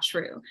 which is not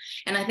true.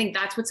 And I think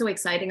that's what's so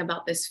exciting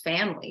about this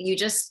family. You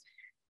just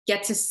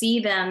get to see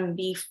them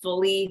be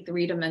fully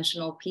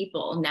three-dimensional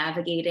people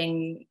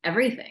navigating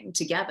everything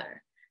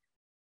together.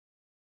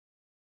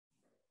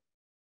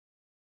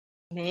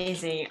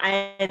 Amazing.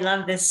 I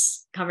love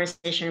this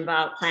conversation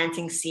about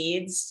planting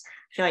seeds.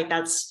 I feel like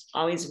that's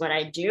always what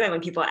I do. And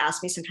when people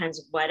ask me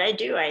sometimes what I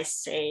do, I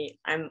say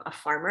I'm a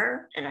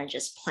farmer and I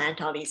just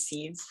plant all these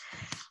seeds.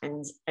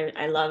 And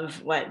I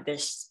love what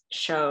this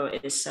show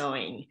is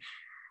sowing.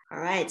 All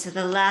right, so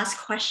the last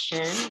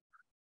question.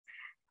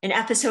 In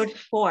episode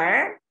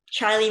 4,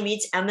 Charlie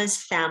meets Emma's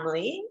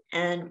family.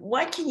 And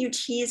what can you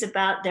tease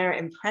about their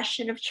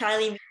impression of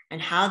Charlie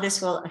and how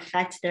this will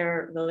affect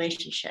their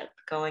relationship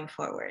going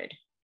forward?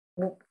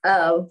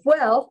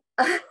 Well,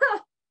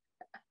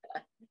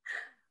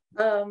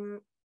 I'm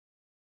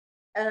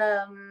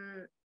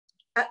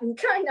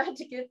trying not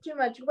to give too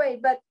much away,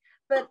 but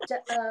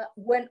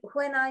when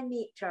I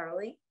meet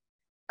Charlie,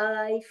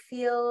 I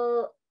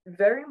feel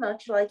very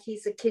much like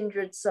he's a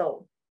kindred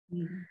soul.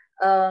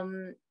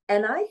 Mm-hmm.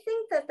 And I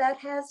think that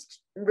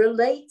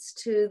relates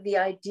to the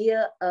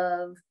idea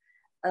of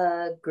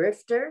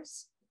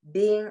grifters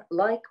being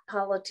like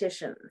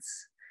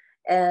politicians,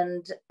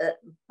 and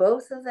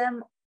both of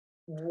them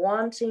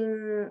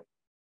wanting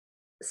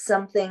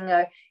something,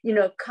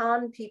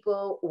 con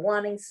people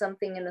wanting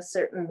something in a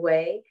certain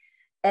way,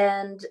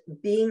 and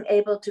being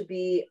able to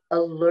be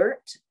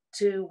alert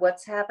to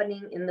what's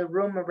happening in the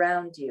room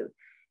around you.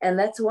 And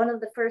that's one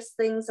of the first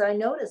things I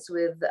notice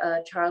with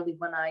Charlie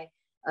when I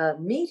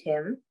meet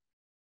him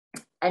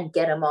and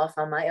get him off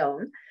on my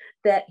own,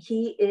 that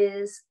he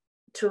is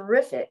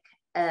terrific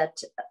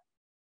at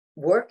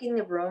working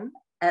the room,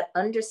 at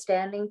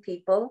understanding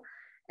people,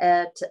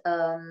 at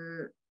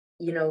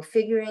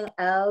figuring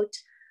out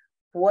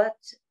what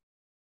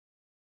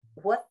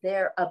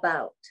they're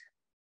about.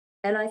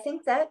 And I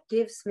think that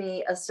gives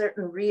me a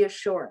certain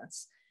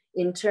reassurance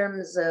in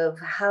terms of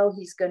how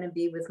he's going to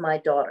be with my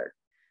daughter.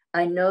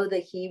 I know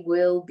that he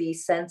will be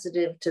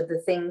sensitive to the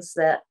things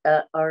that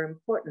are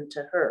important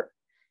to her,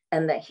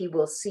 and that he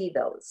will see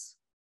those.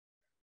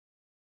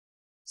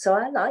 So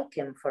I like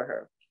him for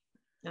her.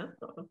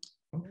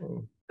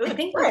 Oh. I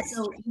think what's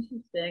so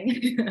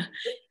interesting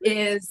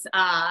is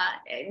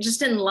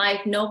just in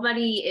life,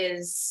 nobody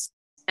is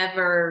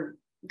ever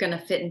going to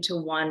fit into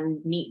one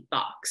neat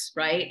box,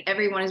 right?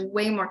 Everyone is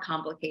way more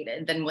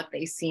complicated than what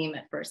they seem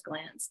at first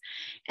glance.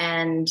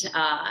 And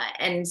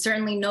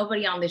certainly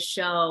nobody on the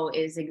show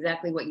is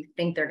exactly what you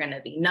think they're going to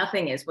be.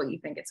 Nothing is what you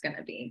think it's going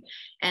to be.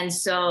 And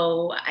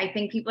so I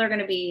think people are going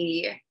to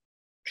be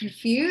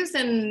confused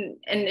and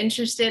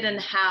interested in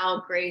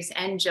how Grace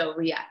and Joe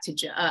react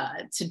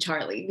to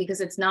Charlie,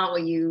 because it's not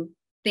what you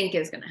think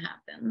is going to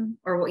happen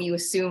or what you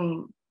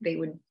assume they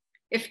would.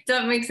 If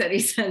that makes any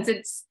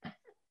sense,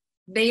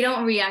 they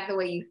don't react the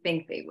way you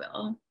think they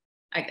will,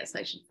 I guess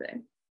I should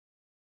say.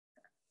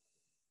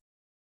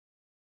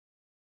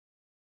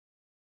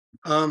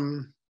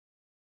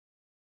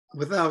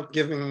 Without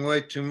giving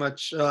away too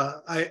much,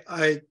 there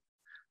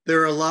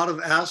are a lot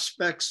of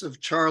aspects of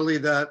Charlie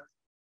that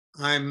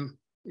I'm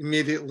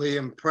immediately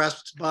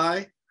impressed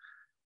by,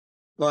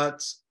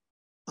 but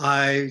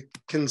I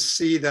can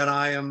see that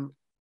I am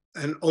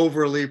an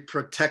overly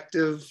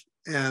protective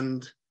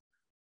and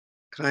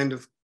kind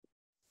of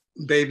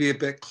maybe a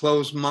bit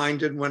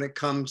closed-minded when it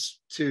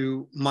comes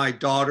to my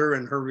daughter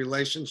and her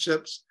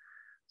relationships.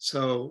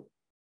 So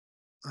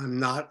I'm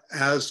not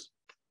as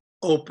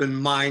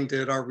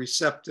open-minded or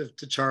receptive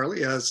to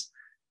Charlie as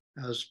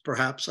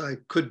perhaps I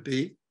could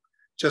be,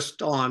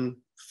 just on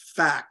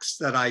facts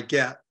that I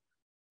get.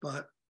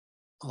 But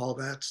all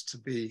that's to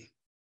be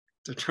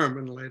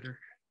determined later.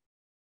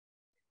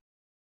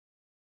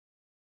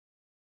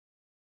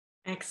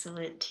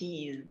 Excellent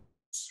tease.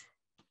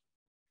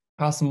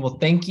 Awesome. Well,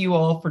 thank you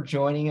all for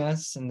joining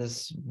us in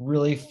this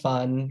really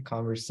fun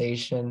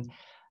conversation.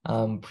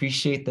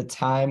 Appreciate the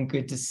time.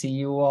 Good to see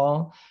you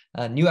all.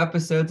 New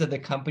episodes of The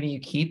Company You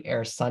Keep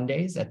air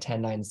Sundays at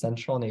 10/9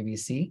 Central on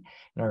ABC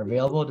and are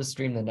available to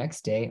stream the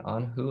next day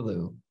on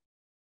Hulu.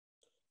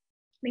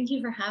 Thank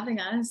you for having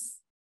us.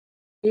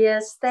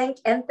 Yes, thank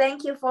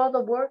you for all the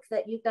work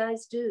that you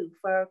guys do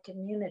for our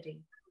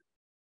community.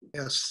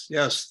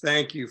 Yes,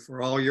 thank you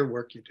for all your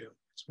work you do.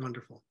 It's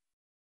wonderful.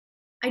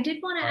 I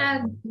did want to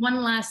add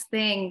one last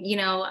thing.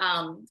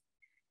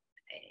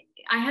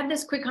 I had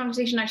this quick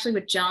conversation actually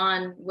with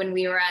Jon when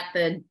we were at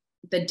the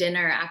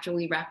dinner after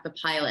we wrapped the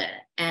pilot,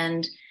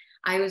 and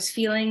I was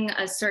feeling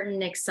a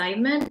certain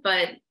excitement,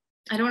 but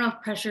I don't know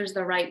if pressure is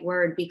the right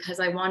word, because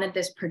I wanted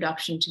this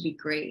production to be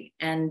great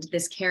and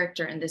this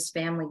character and this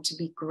family to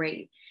be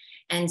great.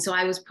 And so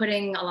I was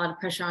putting a lot of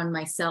pressure on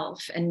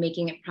myself and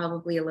making it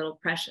probably a little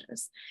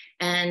precious.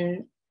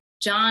 And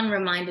Jon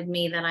reminded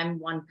me that I'm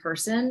one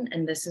person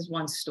and this is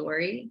one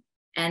story,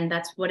 and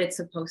that's what it's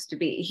supposed to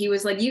be. He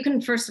was like, you can,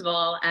 first of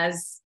all,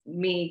 as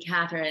me,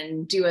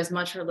 Catherine, do as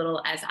much or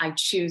little as I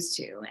choose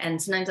to.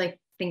 And sometimes I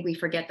think we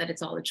forget that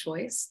it's all a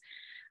choice.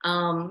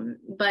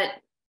 But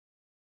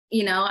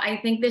I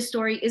think this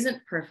story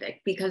isn't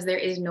perfect because there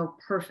is no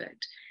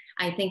perfect.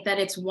 I think that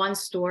it's one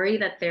story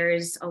that there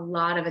is a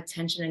lot of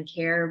attention and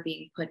care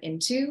being put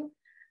into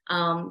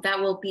that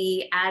will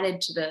be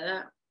added to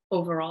the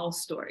overall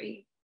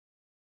story.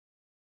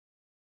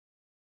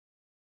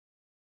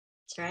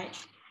 That's right.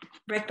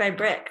 Brick by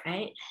brick,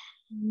 right?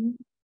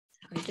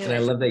 Mm-hmm. And I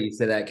love that you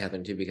said that,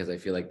 Catherine, too, because I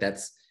feel like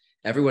that's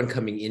everyone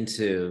coming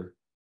into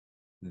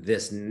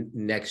this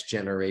next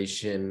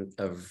generation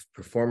of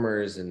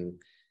performers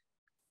and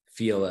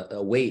feel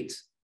a weight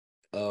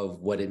of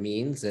what it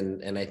means.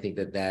 And I think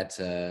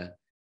that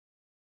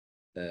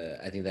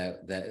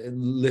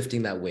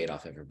lifting that weight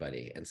off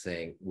everybody and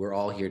saying, we're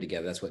all here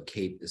together. That's what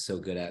Kate is so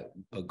good at.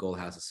 Gold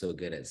House is so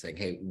good at saying,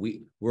 hey,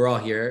 we're all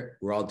here.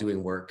 We're all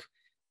doing work.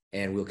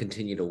 And we'll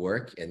continue to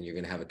work, and you're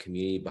going to have a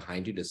community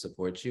behind you to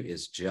support you,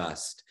 is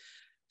just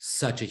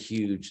such a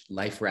huge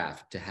life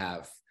raft to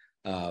have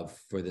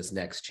for this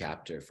next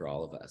chapter for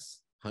all of us.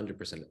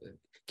 100%.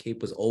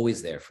 Cape was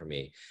always there for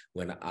me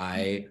when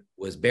I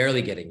was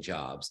barely getting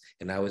jobs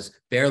and I was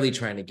barely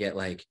trying to get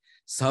like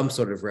some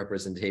sort of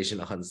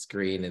representation on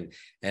screen,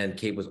 and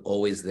Cape was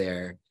always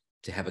there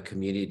to have a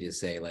community to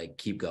say like,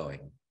 keep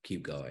going.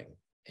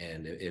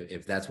 And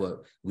if that's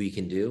what we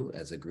can do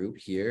as a group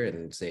here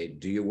and say,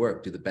 do your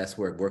work, do the best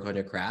work on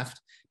your craft.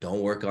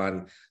 Don't work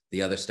on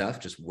the other stuff,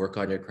 just work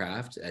on your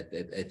craft. I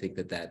think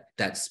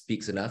that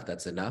speaks enough.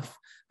 That's enough.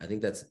 I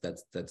think that's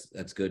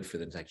good for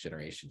the next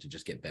generation to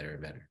just get better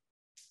and better.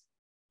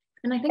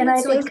 And I think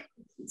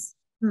what's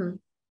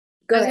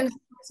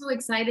so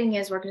exciting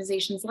is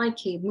organizations like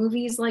Cape,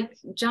 movies like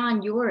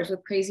Jon, yours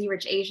with Crazy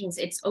Rich Asians.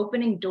 It's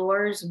opening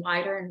doors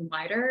wider and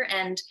wider,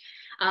 and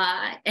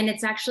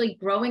it's actually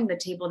growing the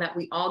table that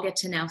we all get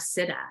to now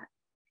sit at.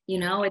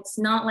 It's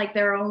not like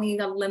there are only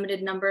a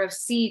limited number of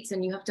seats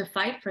and you have to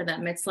fight for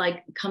them. It's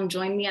like, come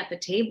join me at the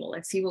table.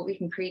 Let's see what we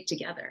can create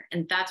together.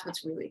 And that's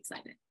what's really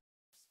exciting.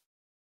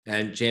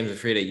 And James and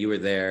Freda, you were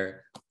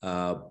there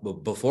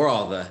before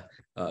all the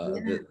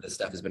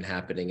stuff has been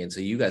happening. And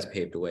so you guys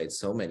paved the way in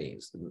so many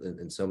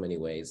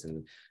ways.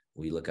 And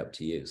we look up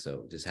to you.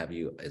 So just have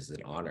you as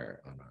an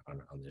honor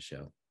on this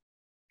show.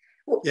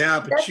 Yeah,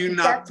 but you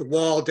knocked the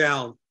wall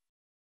down.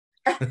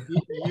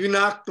 you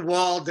knocked the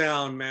wall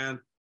down,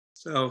 man.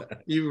 So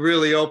you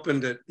really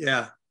opened it.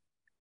 Yeah.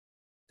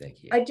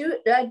 Thank you. I do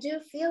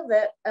feel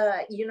that,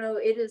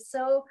 it is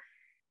so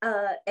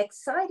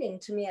exciting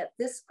to me at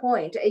this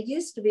point. It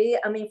used to be,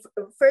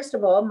 first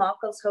of all,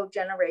 Mako's whole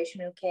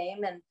generation who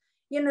came, and,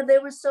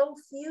 there were so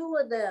few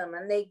of them,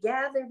 and they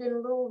gathered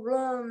in little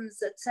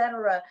rooms,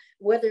 etc.,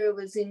 whether it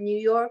was in New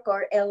York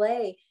or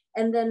LA.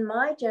 And then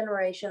my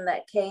generation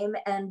that came,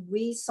 and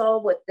we saw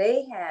what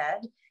they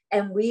had,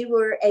 and we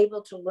were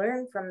able to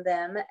learn from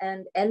them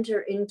and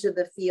enter into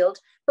the field,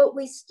 but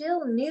we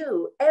still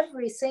knew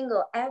every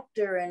single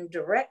actor and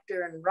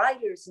director and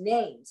writer's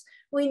names.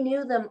 We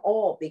knew them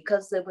all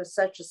because there was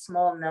such a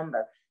small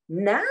number.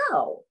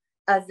 Now,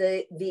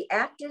 the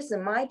actors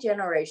in my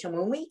generation,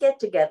 when we get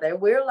together,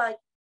 we're like,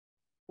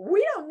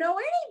 we don't know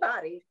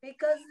anybody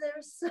because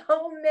there's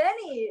so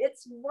many.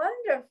 It's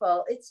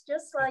wonderful. It's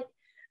just like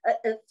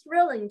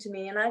thrilling to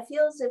me. And I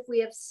feel as if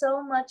we have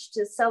so much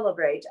to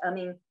celebrate.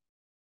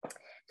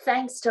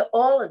 Thanks to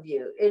all of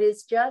you. It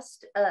is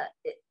just,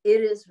 it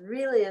is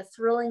really a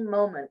thrilling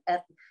moment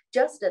at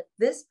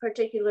this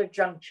particular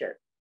juncture,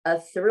 a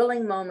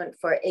thrilling moment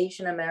for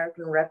Asian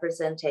American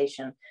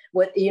representation,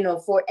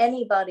 for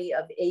anybody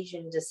of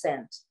Asian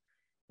descent.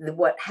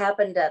 What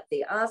happened at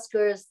the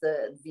Oscars,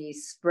 the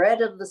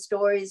spread of the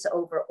stories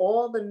over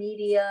all the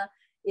media,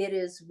 it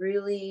is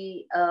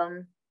really,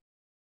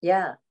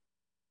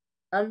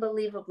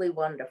 unbelievably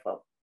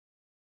wonderful.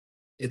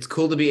 It's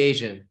cool to be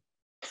Asian.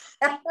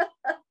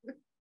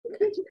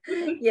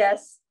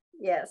 Yes.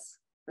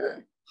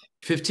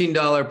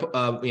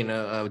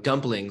 $15,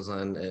 dumplings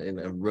in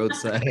a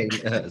roadside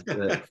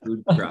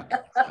food truck.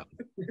 So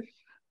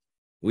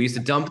we used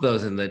to dump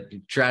those in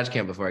the trash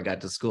can before I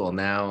got to school.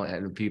 Now,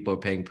 and people are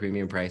paying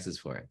premium prices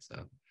for it.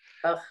 So.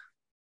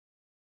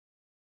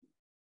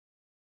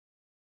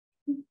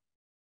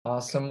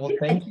 Awesome. Well,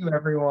 thank you,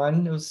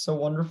 everyone. It was so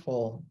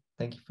wonderful.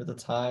 Thank you for the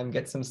time.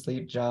 Get some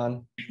sleep,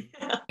 Jon.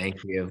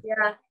 Thank you.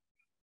 Yeah.